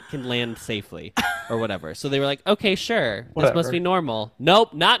pilot can land safely or whatever. So they were like, okay, sure, this Whatever. must be normal.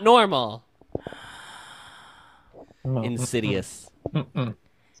 Nope, not normal. No. Insidious.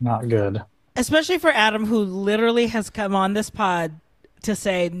 it's not good. especially for Adam, who literally has come on this pod to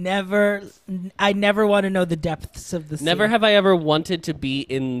say I never want to know the depths of the sea. Never have I ever wanted to be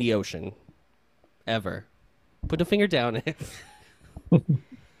in the ocean. Ever. Put a finger down.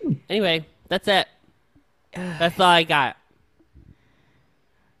 Anyway, that's it. That's all I got.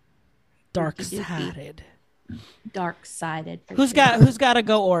 Dark-sided. Dark-sided. Who's got to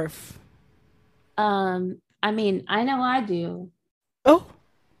go Orf? I mean, I know I do. Oh.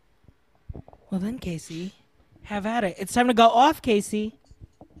 Well then, Casey, have at it. It's time to go off, Casey.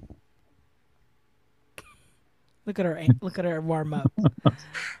 Look at her warm up.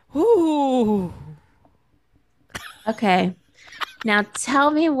 Ooh. Okay. Now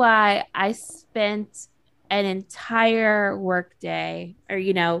tell me why I spent an entire workday, or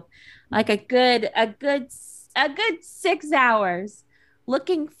like a good 6 hours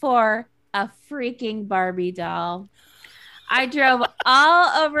looking for a freaking Barbie doll. I drove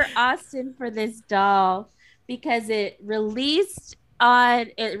all over Austin for this doll because it released on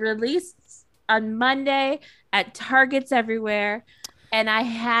Monday at Targets everywhere, and I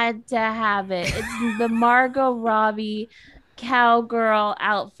had to have it. It's the Margot Robbie cowgirl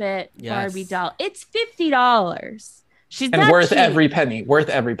outfit Barbie doll. It's $50. She's not worth cheap. every penny. Worth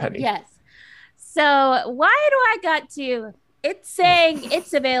every penny. Yes. So why do I got to? It's saying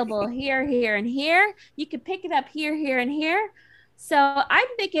it's available here, here, and here. You can pick it up here, here, and here. So I'm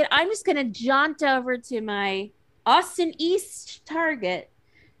thinking I'm just gonna jaunt over to my Austin East Target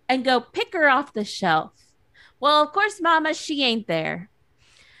and go pick her off the shelf. Well, of course, Mama, she ain't there.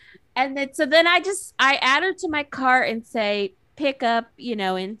 And then I add her to my cart and say, pick up,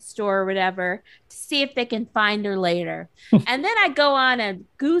 in store or whatever, to see if they can find her later. And then I go on a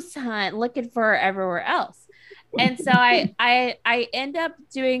goose hunt looking for her everywhere else. And so I end up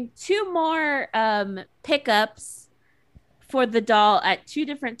doing 2 more pickups for the doll at 2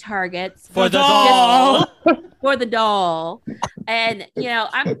 different Targets. For the doll. For the doll. And,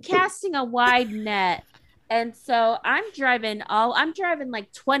 I'm casting a wide net. And so I'm driving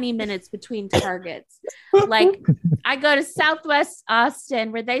like 20 minutes between Targets. Like I go to Southwest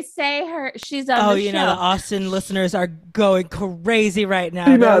Austin where they say she's on the show. The Austin listeners are going crazy right now.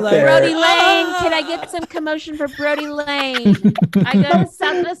 Like, Brody Lane, can I get some commotion for Brody Lane? I go to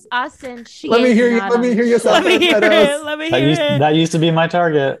Southwest Austin. Let me hear you. Let me hear you. Let me hear it. Let me hear it. That used to be my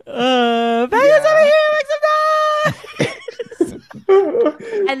Target. Vegas over here, make some noise.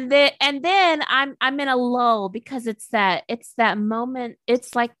 and then I'm in a lull because it's that moment.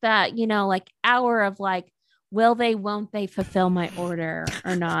 It's like that, like hour of like, won't they fulfill my order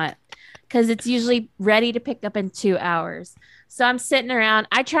or not? Because it's usually ready to pick up in 2 hours. So I'm sitting around.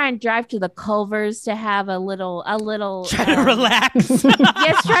 I try and drive to the Culvers to have a little try to relax.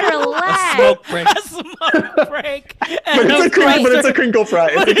 Yes, try to relax. A smoke break. But it's a crinkle fry.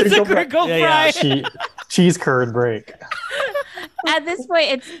 It's a crinkle fry. Cheese curd break. At this point,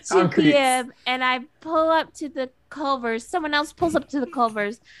 it's 2 p.m. and I pull up to the Culvers. Someone else pulls up to the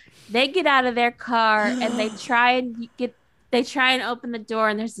Culvers. They get out of their car and they try and open the door,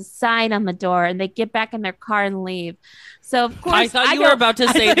 and there's a sign on the door, and they get back in their car and leave. So of course, I thought you were about to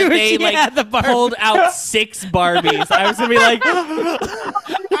say that they pulled out 6 Barbies. I was gonna be like,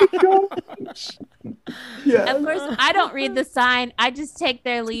 yeah. Of course, I don't read the sign. I just take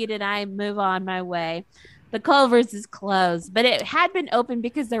their lead and I move on my way. The Culvers is closed, but it had been open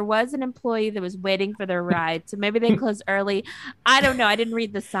because there was an employee that was waiting for their ride. So maybe they closed early. I don't know. I didn't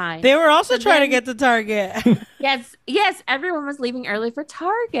read the sign. They were also trying to get to Target. Yes. Everyone was leaving early for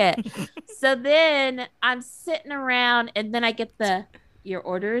Target. So then I'm sitting around, and then I get your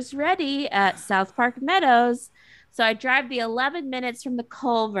order is ready at South Park Meadows. So I drive the 11 minutes from the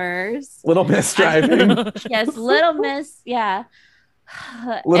Culvers. Little Miss driving. Yes, Little Miss. Yeah.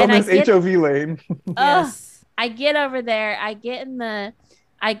 Little Miss HOV lane. Yes. I get over there. I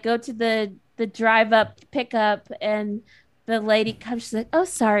go to the drive up pickup, and the lady comes. She's like, "Oh,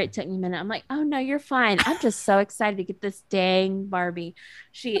 sorry, it took me a minute." I'm like, "Oh no, you're fine. I'm just so excited to get this dang Barbie."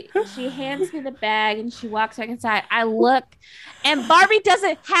 She hands me the bag and she walks back inside. I look, and Barbie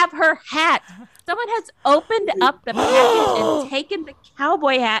doesn't have her hat. Someone has opened up the package and taken the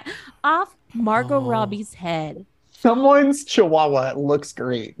cowboy hat off Margot Robbie's head. Someone's Chihuahua looks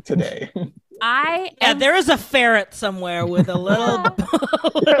great today. There is a ferret somewhere with a little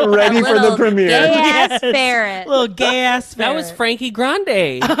ready for the premiere. Gay-ass ferret. Little gay-ass ferret. That was Frankie Grande.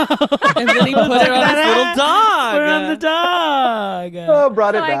 And then he put it on his little dog. Put it on the dog. Oh,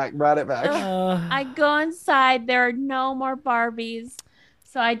 brought it back. I go inside. There are no more Barbies.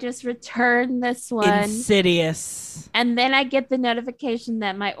 So I just return this one. Insidious. And then I get the notification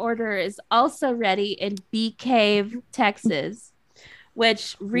that my order is also ready in Bee Cave, Texas.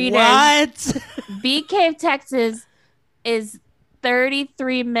 Which, readers, what? Bee Cave, Texas is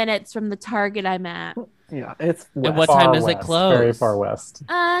 33 minutes from the Target I'm at. Yeah, it's And what west. time Far does it west, close? Very far west.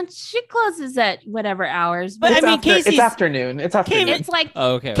 She closes at whatever hours, But but I mean, It's Casey's afternoon. It's afternoon. it's like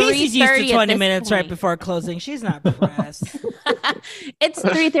Oh, okay. Casey's used to 3:30 at 20 this minutes right point. before closing. She's not pressed. It's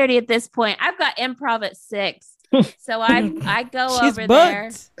 3:30 at this point. I've got improv at 6. So I go She's over there.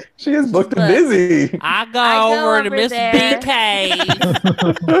 booked. She is booked and Look. busy. I go I go over to over Miss there. B Cave.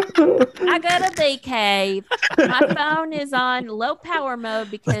 I go to the cave. My phone is on low power mode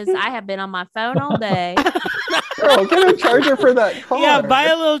because I have been on my phone all day. Girl, get a charger for that car. Yeah, buy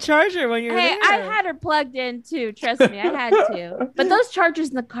a little charger when you're Hey, there. I had her plugged in too. Trust me, I had to. But those chargers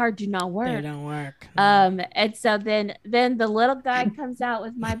in the car do not They work. don't work. And so then the little guy comes out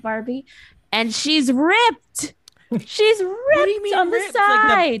with my Barbie, and she's ripped. She's ripped What do you mean on ripped? the Like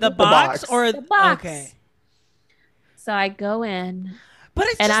side. the box box. or The box. Okay. So I go in. But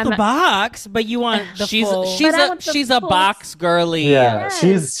it's And just the I'm- box, but you want the she's full. she's But I a want the she's a full- box girly. Yeah,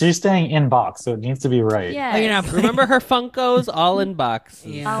 Yes. she's staying in box, so it needs to be right. Yeah. Oh, you're not Remember her Funkos all in boxes.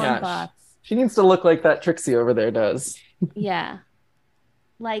 Yeah. all Yeah. in box. She needs to look like that Trixie over there does. Yeah.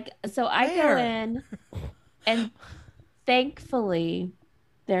 Like, so I Where? go in, and thankfully,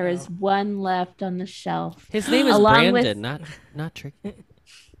 there is Oh. one left on the shelf. His name is Along with- Brandon, not Tricky.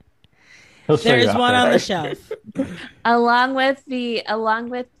 He'll show There you is one after. on the shelf. Along with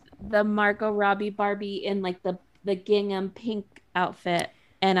the Margot Robbie Barbie in like the gingham pink outfit.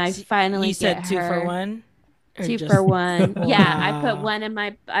 And I finally You said get 2 her for 1? Or 2 just- for 1. Yeah, I put Wow. one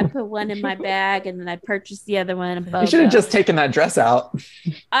in my bag, and then I purchased the other one. You should have just taken that dress out.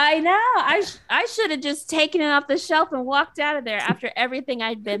 I know. I should have just taken it off the shelf and walked out of there after everything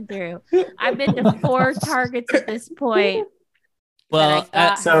I'd been through. I've been to 4 Targets at this point. Well, But I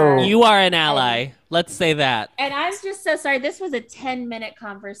got so- her. you are an ally. Let's say that. And I'm just so sorry. This was a 10-minute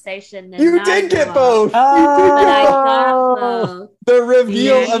conversation. and You not did get long. both. But I got Oh, both. the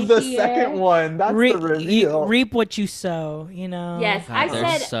reveal Yeah. of the Yeah. second one. That's Re- the reveal. reap what you sow, you know? Yes, God, I they're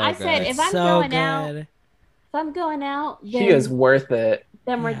said. so I said good. if I'm so going good. out, if I'm going out, then, She is worth it.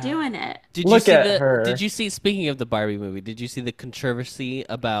 then we're Yeah. doing it. Did Look you see at her. Did you see? Speaking of the Barbie movie, did you see the controversy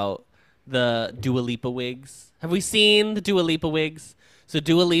about the Dua Lipa wigs? Have we seen the Dua Lipa wigs? So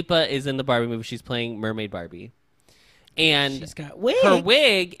Dua Lipa is in the Barbie movie. She's playing Mermaid Barbie, and She's got wigs. her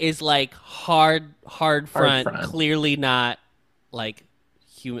wig is like hard front, front. clearly not like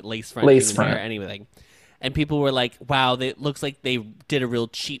human lace front, Lace human hair, front. anything. And people were like, "Wow, it looks like they did a real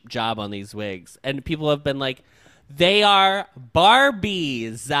cheap job on these wigs." And people have been like, "They are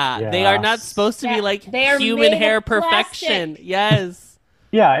Barbies. They are not Yes. supposed to be Yeah, like they are human made hair of plastic. perfection." Yes.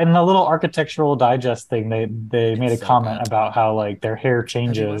 Yeah, in the little architectural digest thing, they made a so comment good. about how like their hair watched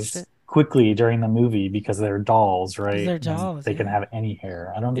changes it? quickly during the movie because they're dolls, right? they're And dolls, they can yeah. have any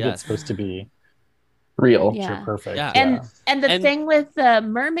hair. I don't think Yes. it's supposed to be Real. Yeah. picture perfect. Yeah. And the And- thing with the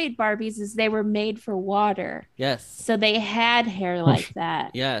mermaid Barbies is they were made for water, Yes. so they had hair like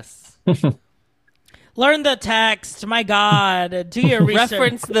that. Yes. Learn the text. My God. Do your research.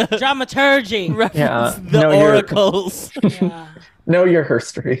 Reference the Dramaturgy. reference Yeah. the No, you're- oracles. Yeah. Know your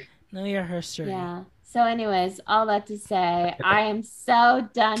history. Know your history. Yeah. So, anyways, all that to say, I am so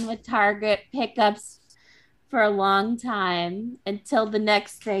done with Target pickups for a long time until the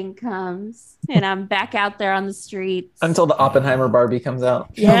next thing comes, and I'm back out there on the streets Until the Oppenheimer Barbie comes out.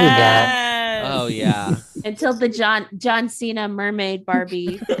 Yes. Oh yeah. until the John Cena mermaid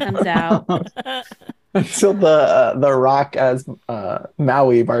Barbie comes out. Until the Rock as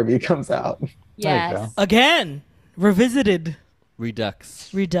Maui Barbie comes out. There you Yes. go. Again. Revisited.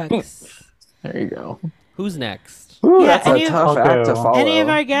 Redux. Redux. There you go. Who's next? Ooh, Yeah, that's a any of- tough I'll act to go. follow. Any of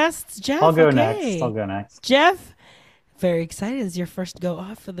our guests? Jeff? I'll go Okay. next. I'll go next. Jeff, very excited. It's your first go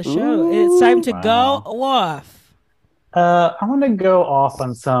off for the show. Ooh, It's time to wow. go off. I want to go off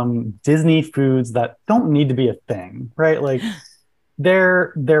on some Disney foods that don't need to be a thing, right? Like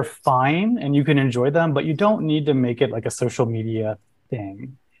they're fine and you can enjoy them, but you don't need to make it like a social media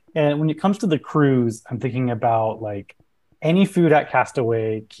thing. And when it comes to the cruise, I'm thinking about like any food at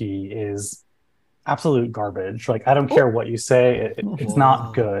Castaway Key is absolute garbage. Like I don't care what you say, it's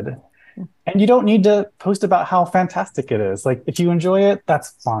not good. And you don't need to post about how fantastic it is. Like if you enjoy it,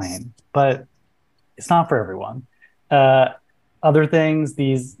 that's fine, but it's not for everyone. Other things,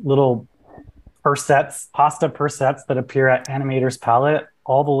 these little pasta persets that appear at Animator's Palette,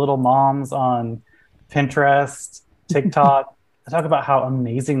 all the little moms on Pinterest, TikTok, they talk about how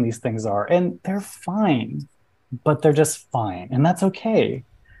amazing these things are, and they're fine, but they're just fine, and that's okay.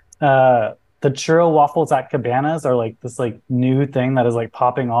 The churro waffles at Cabanas are like this like new thing that is like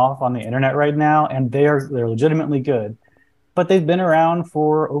popping off on the internet right now, and they're legitimately good. But they've been around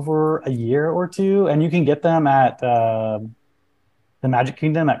for over a year or two, and you can get them at the Magic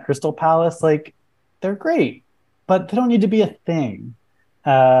Kingdom at Crystal Palace. Like they're great, but they don't need to be a thing.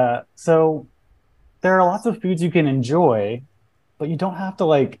 So there are lots of foods you can enjoy, but you don't have to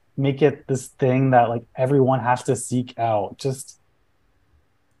like make it this thing that like everyone has to seek out.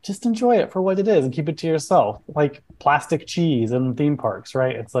 Just enjoy it for what it is and keep it to yourself. Like plastic cheese in theme parks,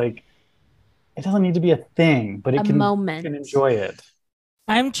 right? It's like it doesn't need to be a thing, but A moment. you can enjoy it.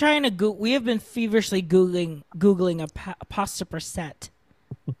 I'm trying to we have been feverishly googling a pasta per set.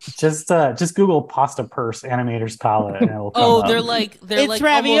 Just Google pasta purse animator's palette and it'll come up. Oh, they're It's like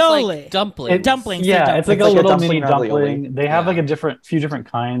ravioli. almost like dumplings. Dumplings. Yeah, it's like It's a like a little dumpling mini ravioli. dumpling. They have Yeah. like few different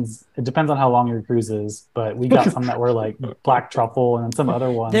kinds. It depends on how long your cruise is, but we got some that were like black truffle and then some other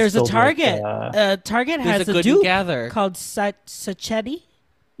ones. There's a filled with, Target. Target There's has a a good dupe gather. called Sacchetti.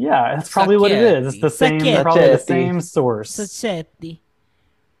 yeah, that's probably what it is. It's the same, Sacchetti. probably the Sacchetti. same source. Sacchetti.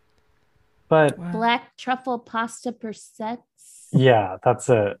 But Wow. Black truffle pasta per sets. yeah, that's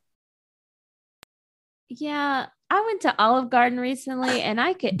it. Yeah, I went to Olive Garden recently, and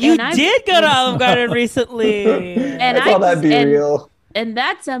I could. You and I- did go to Olive Garden recently. And I thought that'd be and- real. and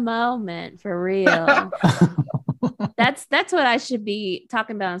that's a moment for real. That's what I should be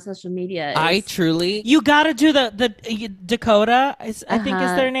talking about on social media. I is- truly You got to do the Dakota, I think is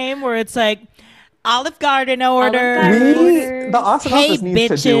Uh-huh. their name, where it's like Olive Garden order. Garden We, orders. the Austin Hey, office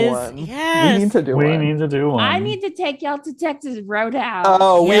needs to do bitches. one. Yes. We need to do We one. need to do one. I need to take y'all to Texas Roadhouse.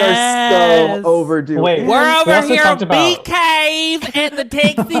 Oh, we are Yes. so overdue. Wait, And- We're over also here talked at about- Bee Cave at the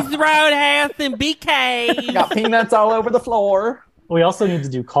Texas Roadhouse in Bee Cave. got peanuts all over the floor. We also need to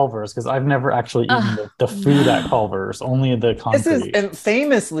do Culver's because I've never actually eaten the food at Culver's, only the concrete. This is, and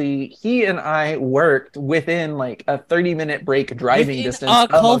famously, he and I worked within like a 30-minute break driving Within distance a of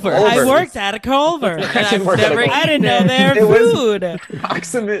Culver's. I worked at a Culver's. I didn't work at a I didn't know eaten their It was- food.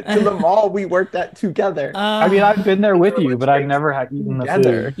 proximate to the mall we worked at together. I mean, I've been there with you, but I've never had eaten the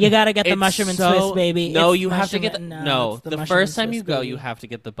Together. food. You gotta get the It's mushroom and so- Swiss, baby. No, It's you have to get the, mushroom- no. it's The mushroom first and time you Swiss, go, baby. you have to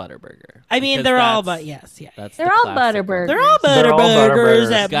get the Butterburger. I mean, Because they're all, that's- but yes, yeah. That's They're the all classic one. Butterburgers. They're all They're all Butterburgers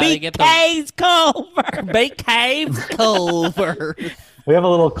Butterburgers. at Gotta get the- BK's Culver. Bake Caves Culver. We have a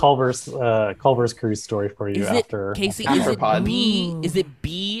little Culver's cruise story for you Is after. it Casey? after Is it pod. B? Is it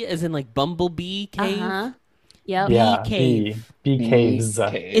B? As in like Bumblebee Cave? Uh-huh. Yep. Yeah, cave. Bee caves.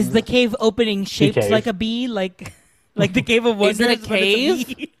 Is the cave opening shaped cave. like a bee, like the cave of Is wonders? it a but it's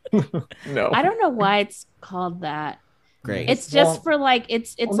cave? bee? No. I don't know why it's called that. Great. It's just Well, for like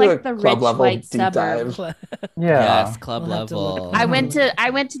it's we'll do like a the club rich level white deep suburb. dive. Yeah. Yes, club We'll have to look level. at I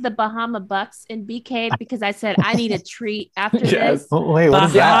went to the Bahama Bucks in Bee Cave because I said I need a treat after Yes. this. Oh, wait, what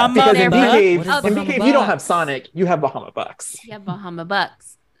is Yeah, that? because in Bee Bucks? Cave, What is in Bee Bahama Cave, you don't have Bucks? Sonic, you have Bahama Bucks. Yeah, Bahama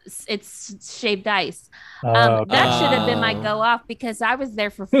Bucks. It's shaved ice. Oh, That should have been my Oh. go off because I was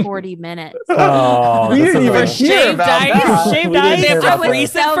there for 40 minutes. Oh, we this didn't is even a- hear Shaved about ice? that. Shaved We didn't ice? hear I about was that.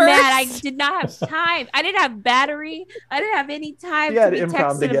 Recent so first? mad. I did not have time. I didn't have battery. I didn't have any time You to had be improv to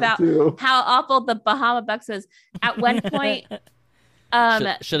texting get about to. how awful the Bahama Bucks was. At one point, Should have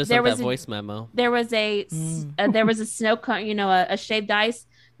there sent was that a- voice memo. there was a there was a snow cone, a shaved ice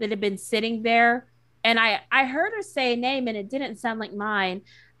that had been sitting there, and I heard her say a name and it didn't sound like mine.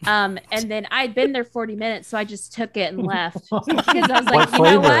 And then I'd been there 40 minutes, so I just took it and left because I was like, What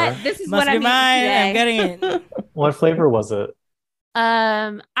you know flavor? what, this is Must what I be need mine. today. I'm getting it. What flavor was it?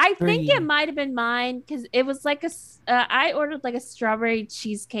 I think Green. it might have been mine because it was like I ordered like a strawberry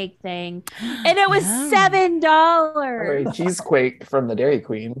cheesecake thing, and it was Yum. $7. Or a cheesequake from the Dairy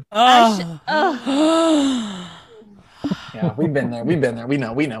Queen. Yeah, we've been there. We've been there. We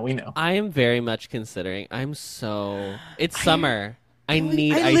know. I am very much considering. It's summer. I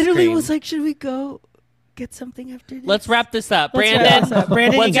need I ice literally cream. was like, should we go get something after this? Let's wrap this up. Let's Brandon, wrap this up.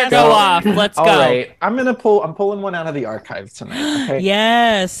 Brandon, you let's got go something? off. Let's All go. right, I'm pulling one out of the archives tonight. Okay.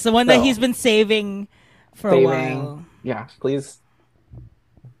 Yes, the one that So- he's been saving for a Saving. while. Yeah, please.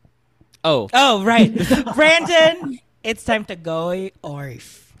 Oh, Oh, right. Brandon, it's time to go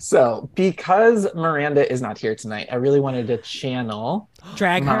off. So, because Miranda is not here tonight, I really wanted to channel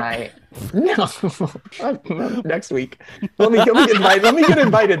Drag her. my no next week. Let me get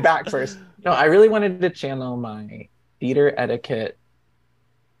invited back first. No, I really wanted to channel my theater etiquette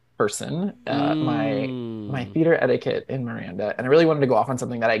person, my theater etiquette in Miranda, and I really wanted to go off on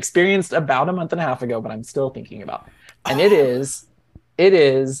something that I experienced about a month and a half ago, but I'm still thinking about. And it is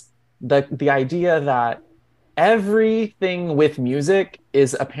the idea that everything with music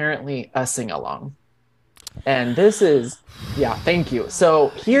is apparently a sing-along. And this is, yeah, thank you. So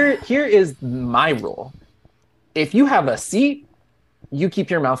here is my rule. If you have a seat, you keep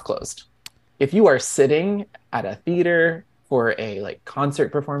your mouth closed. If you are sitting at a theater for a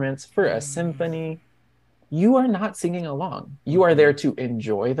concert performance, for a symphony, you are not singing along. You are there to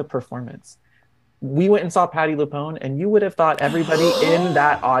enjoy the performance. we went and saw Patti LuPone, and you would have thought everybody in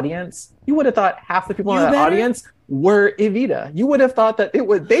that audience, you would have thought half the people in that audience were Evita. You would have thought that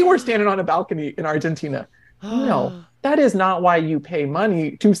they were standing on a balcony in Argentina. No, that is not why you pay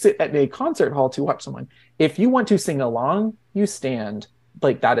money to sit at a concert hall to watch someone. If you want to sing along, you stand.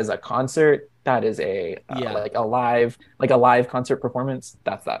 Like, that is a concert. That is like a live concert performance.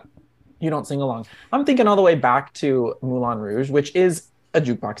 That's that. You don't sing along. I'm thinking all the way back to Moulin Rouge, which is a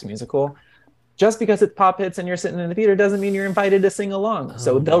jukebox musical. Just because it's pop hits and you're sitting in the theater doesn't mean you're invited to sing along.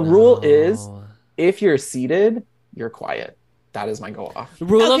 So the rule is, if you're seated, you're quiet. That is my go off.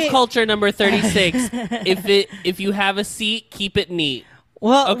 Rule of culture number 36. If you have a seat, keep it neat.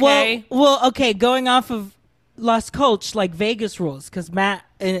 Well, okay. Okay. Going off of Las Colch, like Vegas rules, because Matt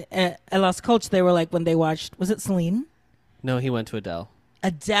at Las Colch, they were like, when they watched, was it Celine? No, he went to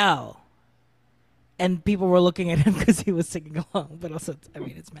Adele. And people were looking at him because he was singing along, but also, I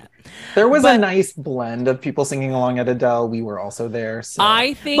mean, it's Matt. There was a nice blend of people singing along at Adele. We were also there. So.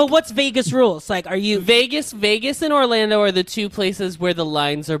 I think. But what's Vegas rules? Like, are you Vegas and Orlando are the two places where the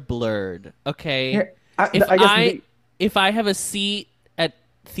lines are blurred. Okay, Here, if I have a seat at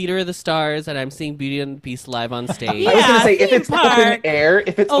Theater of the Stars and I'm seeing Beauty and the Beast live on stage, I was going to say, if it's park. open air,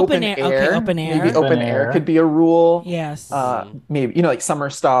 Okay, open air. maybe open air could be a rule. Yes. Maybe, like summer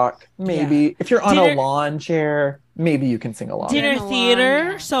stock. Maybe. Yeah. If you're on a lawn chair, maybe you can sing along. Dinner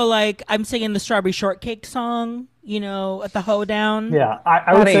theater. So, like, I'm singing the Strawberry Shortcake song, at the hoedown. Yeah,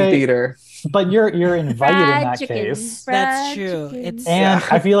 I would say theater. But you're invited in that case. That's true.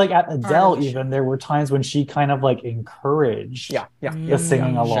 I feel like at Adele, even there were times when she kind of like encouraged the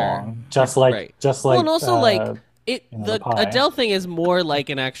singing along, just like. Well, and also the Adele thing is more like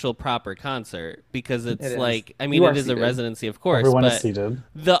an actual proper concert because it's it like I mean it is seated. A residency, of course. Everyone but is seated.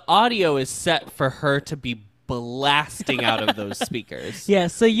 The audio is set for her to be blasting out of those speakers. Yeah,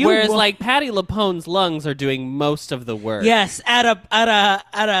 so whereas like Patti LuPone's lungs are doing most of the work. Yes, at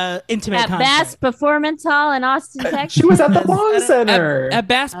a intimate concert. Bass Performance Hall in Austin, Texas. She was at the Long Center. At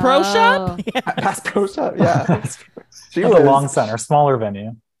Bass Pro Shop? At Bass Pro Shop, yeah. She was at the Long Center, smaller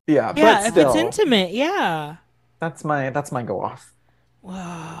venue. Yeah, but still, if it's intimate, yeah. That's my go off.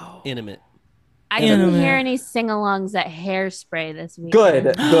 Wow. Intimate. I didn't hear any sing-alongs at Hairspray this week.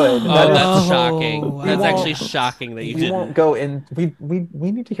 Good. Oh, that's shocking. Wow. That's actually shocking that you didn't. We won't go in.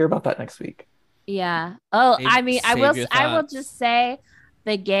 We need to hear about that next week. Yeah. Oh, I mean, I will just say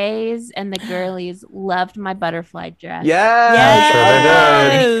the gays and the girlies loved my butterfly dress.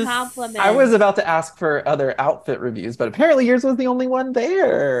 Yes. Compliment. I was about to ask for other outfit reviews, but apparently yours was the only one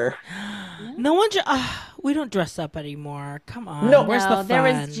there. No one. We don't dress up anymore. Come on. No, where's the fun? There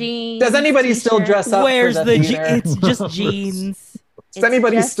was jeans. Does anybody still dress up? Where's for the It's just jeans. Does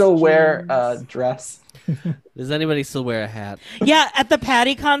anybody still wear a dress? Does anybody still wear a hat? Yeah, at the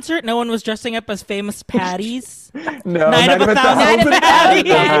Patti concert, no one was dressing up as famous Patties. No, Night of a Thousand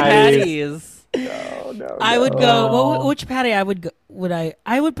Patties. No. I would go. Which Patti I would go?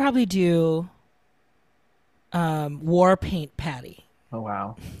 I would probably do war paint Patti. Oh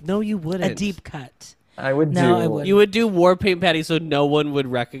wow. No, you wouldn't. A deep cut. I would You would do war paint Patti so no one would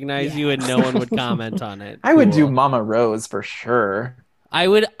recognize you and no one would comment on it. I would do Mama Rose for sure. I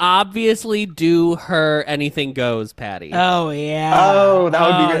would obviously do her Anything Goes Patti. Oh yeah. Oh, that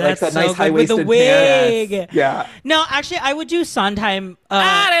would be great. Like that nice high-waisted with the wig. Pants. Yeah. No, actually, I would do Sondheim.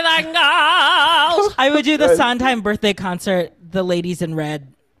 Anything Goes. I would do the Sondheim birthday concert. The Ladies in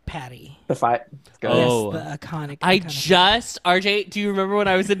Red Patti. The fight. Oh, yes, the iconic. RJ, do you remember when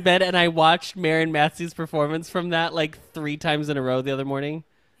I was in bed and I watched Marion Matsey's performance from that like 3 times in a row the other morning?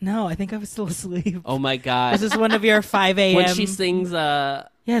 No, I think I was still asleep. Oh my God. This is one of your 5 a.m. When she sings,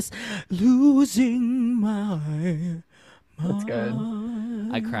 yes, losing my That's good.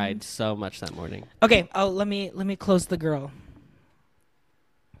 I cried so much that morning. Okay, let me close the girl.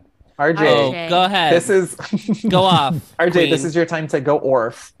 RJ, go ahead. This is go off. RJ, Queen. This is your time to go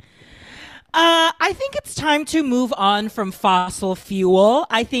orf. I think it's time to move on from fossil fuel.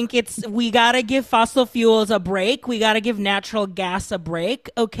 I think we gotta give fossil fuels a break. We gotta give natural gas a break.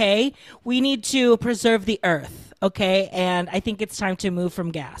 Okay, we need to preserve the earth. Okay, and I think it's time to move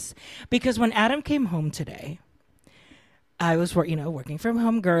from gas because when Adam came home today, I was working from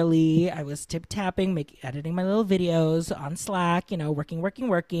home girly. I was tip-tapping, editing my little videos on Slack.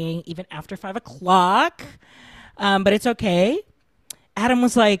 Working even after 5 o'clock. But it's okay. Adam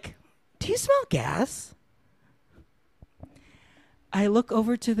was like, "Do you smell gas?" I look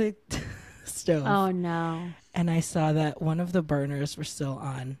over to the stove. Oh, no. And I saw that one of the burners were still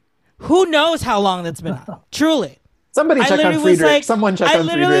on. Who knows how long that's been on? Truly. Somebody check on Friedrich. Someone check on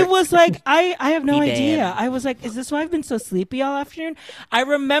Friedrich. I literally was like, I have no idea. I was like, is this why I've been so sleepy all afternoon? I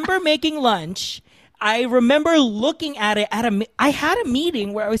remember making lunch I remember looking at it I had a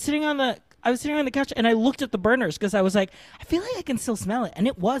meeting where I was sitting on the couch and I looked at the burners because I was like, I feel like I can still smell it, and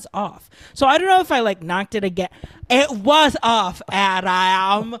it was off. So I don't know if I like knocked it again. It was off,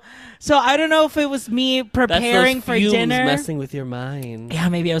 Adam. So I don't know if it was me preparing That's for those fumes dinner. messing with your mind. Yeah,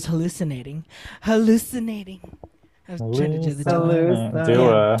 maybe I was hallucinating. I was trying to do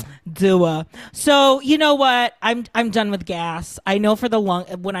the Dua. So you know what? I'm done with gas. I know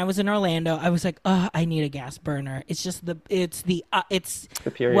when I was in Orlando, I was like, oh, I need a gas burner. It's just it's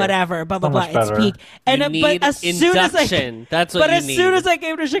period. Whatever, blah blah So blah. much It's better. peak. And You need but as soon as induction. That's what but you as need. soon as I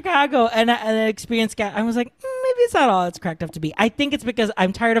came to Chicago and I experienced gas, I was like, maybe it's not all it's cracked up to be. I think it's because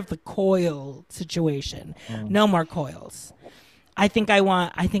I'm tired of the coil situation. No more coils. I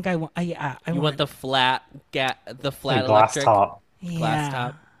want the flat Like glass electric top. glass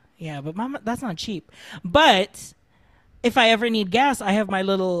top. Yeah, but Mama, that's not cheap. But if I ever need gas, I have my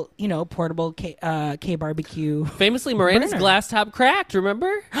little, portable K barbecue. Famously, Miranda's burner. glass top cracked.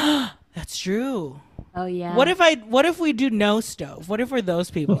 Remember? That's true. Oh yeah. What if we do no stove? What if we're those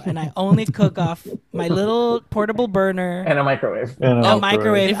people and I only cook off my little portable burner And a microwave. And a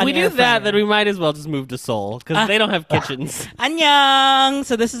microwave? If an we air do that, fryer? then we might as well just move to Seoul because they don't have kitchens. Annyeong.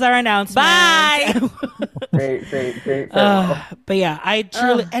 So this is our announcement. Bye. Great farewell. But yeah, I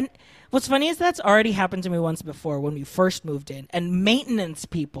truly and what's funny is that's already happened to me once before when we first moved in, and maintenance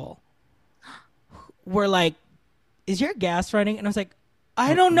people were like, "Is your gas running?" And I was like,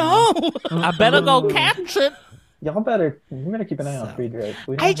 "I don't know." I better go catch it. You better keep an eye on Friedrich.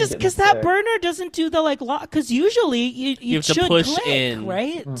 Because that burner doesn't do the lock. Because usually you have to should push click, in.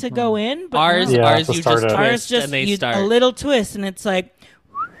 right, to go in. But Ours, no. Yeah, ours, to you start just it. twist Ours just and they you- start. a little twist, and it's like,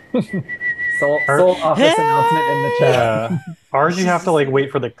 Soul office announcement in the chat. Yeah. Ours, you have to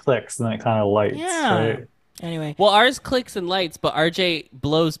wait for the clicks, and then it kind of lights. yeah. Right? Anyway, Well, ours clicks and lights, but RJ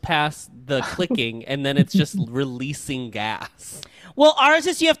blows past the clicking, and then it's just releasing gas. well, ours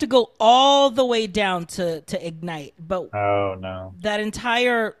is you have to go all the way down to ignite, but Oh no. that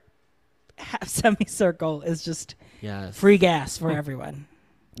entire half semicircle is just Yes. free gas for everyone.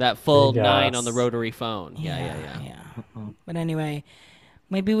 That full Free 9 gas. on the rotary phone. Yeah. But anyway,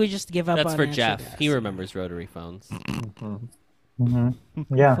 maybe we just give up That's on for natural Jeff. gas. He remembers rotary phones.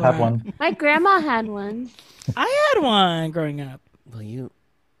 Yeah, have For- one. My grandma had one. I had one growing up.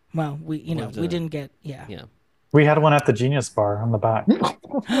 Well, We Lived we it. didn't get yeah. We had one at the Genius Bar on the back.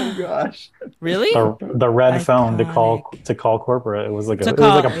 Oh my gosh. really? The red phone to Iconic. call corporate. It was like To a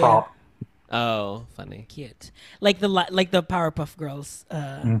call, prop. Oh, funny. Cute, like the Powerpuff Girls.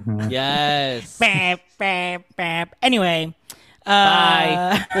 Yes. Bap, bap, bap. Anyway,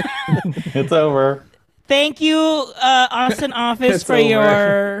 Bye. It's over. thank you, Austin Office, It's for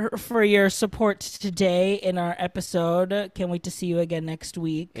over. your support today in our episode. Can't wait to see you again next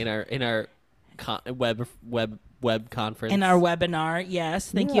week In our web conference. in our webinar. Yes,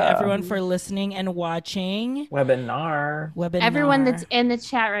 thank you Yeah. everyone for listening and watching. Webinar. Everyone that's in the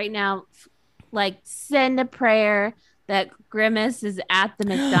chat right now, send a prayer that Grimace is at the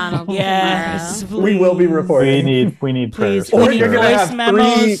McDonald's Yes, tomorrow. We will be please. reporting. We need Please. prayers. We Or need you're sure. gonna voice have 3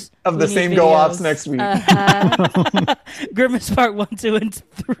 memos. of the We same need go ops videos. next week. Grimace Part 1, 2, and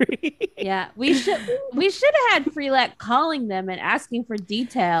 3. Yeah, we should have had Freelette calling them and asking for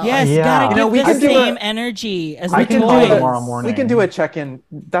details. Yes, Yeah. gotta You give know, we the can do same a- energy as I the can do call toys. a- tomorrow morning. We can do a check-in.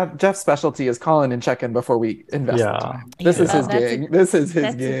 That Jeff's specialty is calling and check-in before we invest Yeah. the time. This is Yeah. his Oh, that's gig. This is his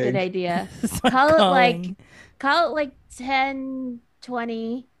That's a good gig. idea. It's like Call it calling. call it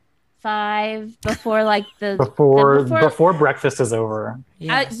 10:25 before the Before breakfast is over.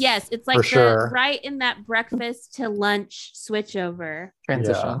 yes, it's like For sure. right in that breakfast to lunch switchover.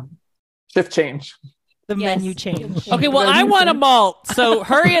 Transition. Yeah. Shift change. The Yes. menu change. Okay, well, I want a malt, so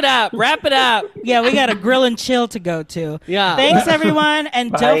hurry it up. Wrap it up. Yeah, we got a grill and chill to go to. Yeah. Thanks, everyone.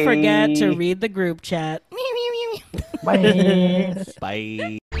 And don't Bye. forget to read the group chat. Bye.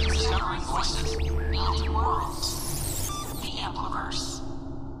 Bye. Discovering voices, building worlds. The Ampliverse.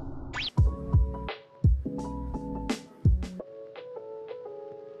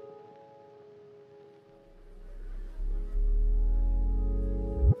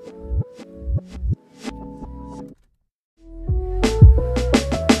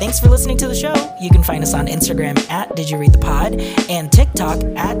 Thanks for listening to the show. You can find us on Instagram at Did You Read the Pod and TikTok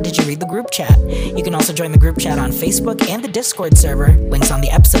at Did You Read the Group Chat. You can also join the group chat on Facebook and the Discord server. Links on the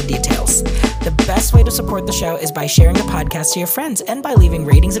episode details. The best way to support the show is by sharing the podcast to your friends and by leaving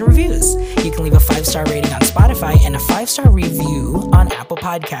ratings and reviews. You can leave a 5-star rating on Spotify and a 5-star review on Apple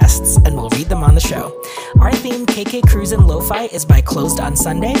Podcasts, and we'll read them on the show. Our theme, KK Cruise and Lo-Fi, is by Closed on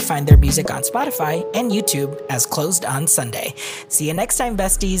Sunday. Find their music on Spotify and YouTube as Closed on Sunday. See you next time,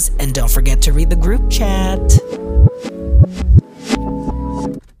 besties. stories, and don't forget to read the group chat.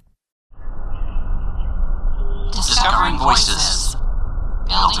 Discovering voices.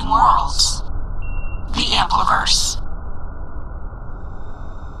 Building worlds.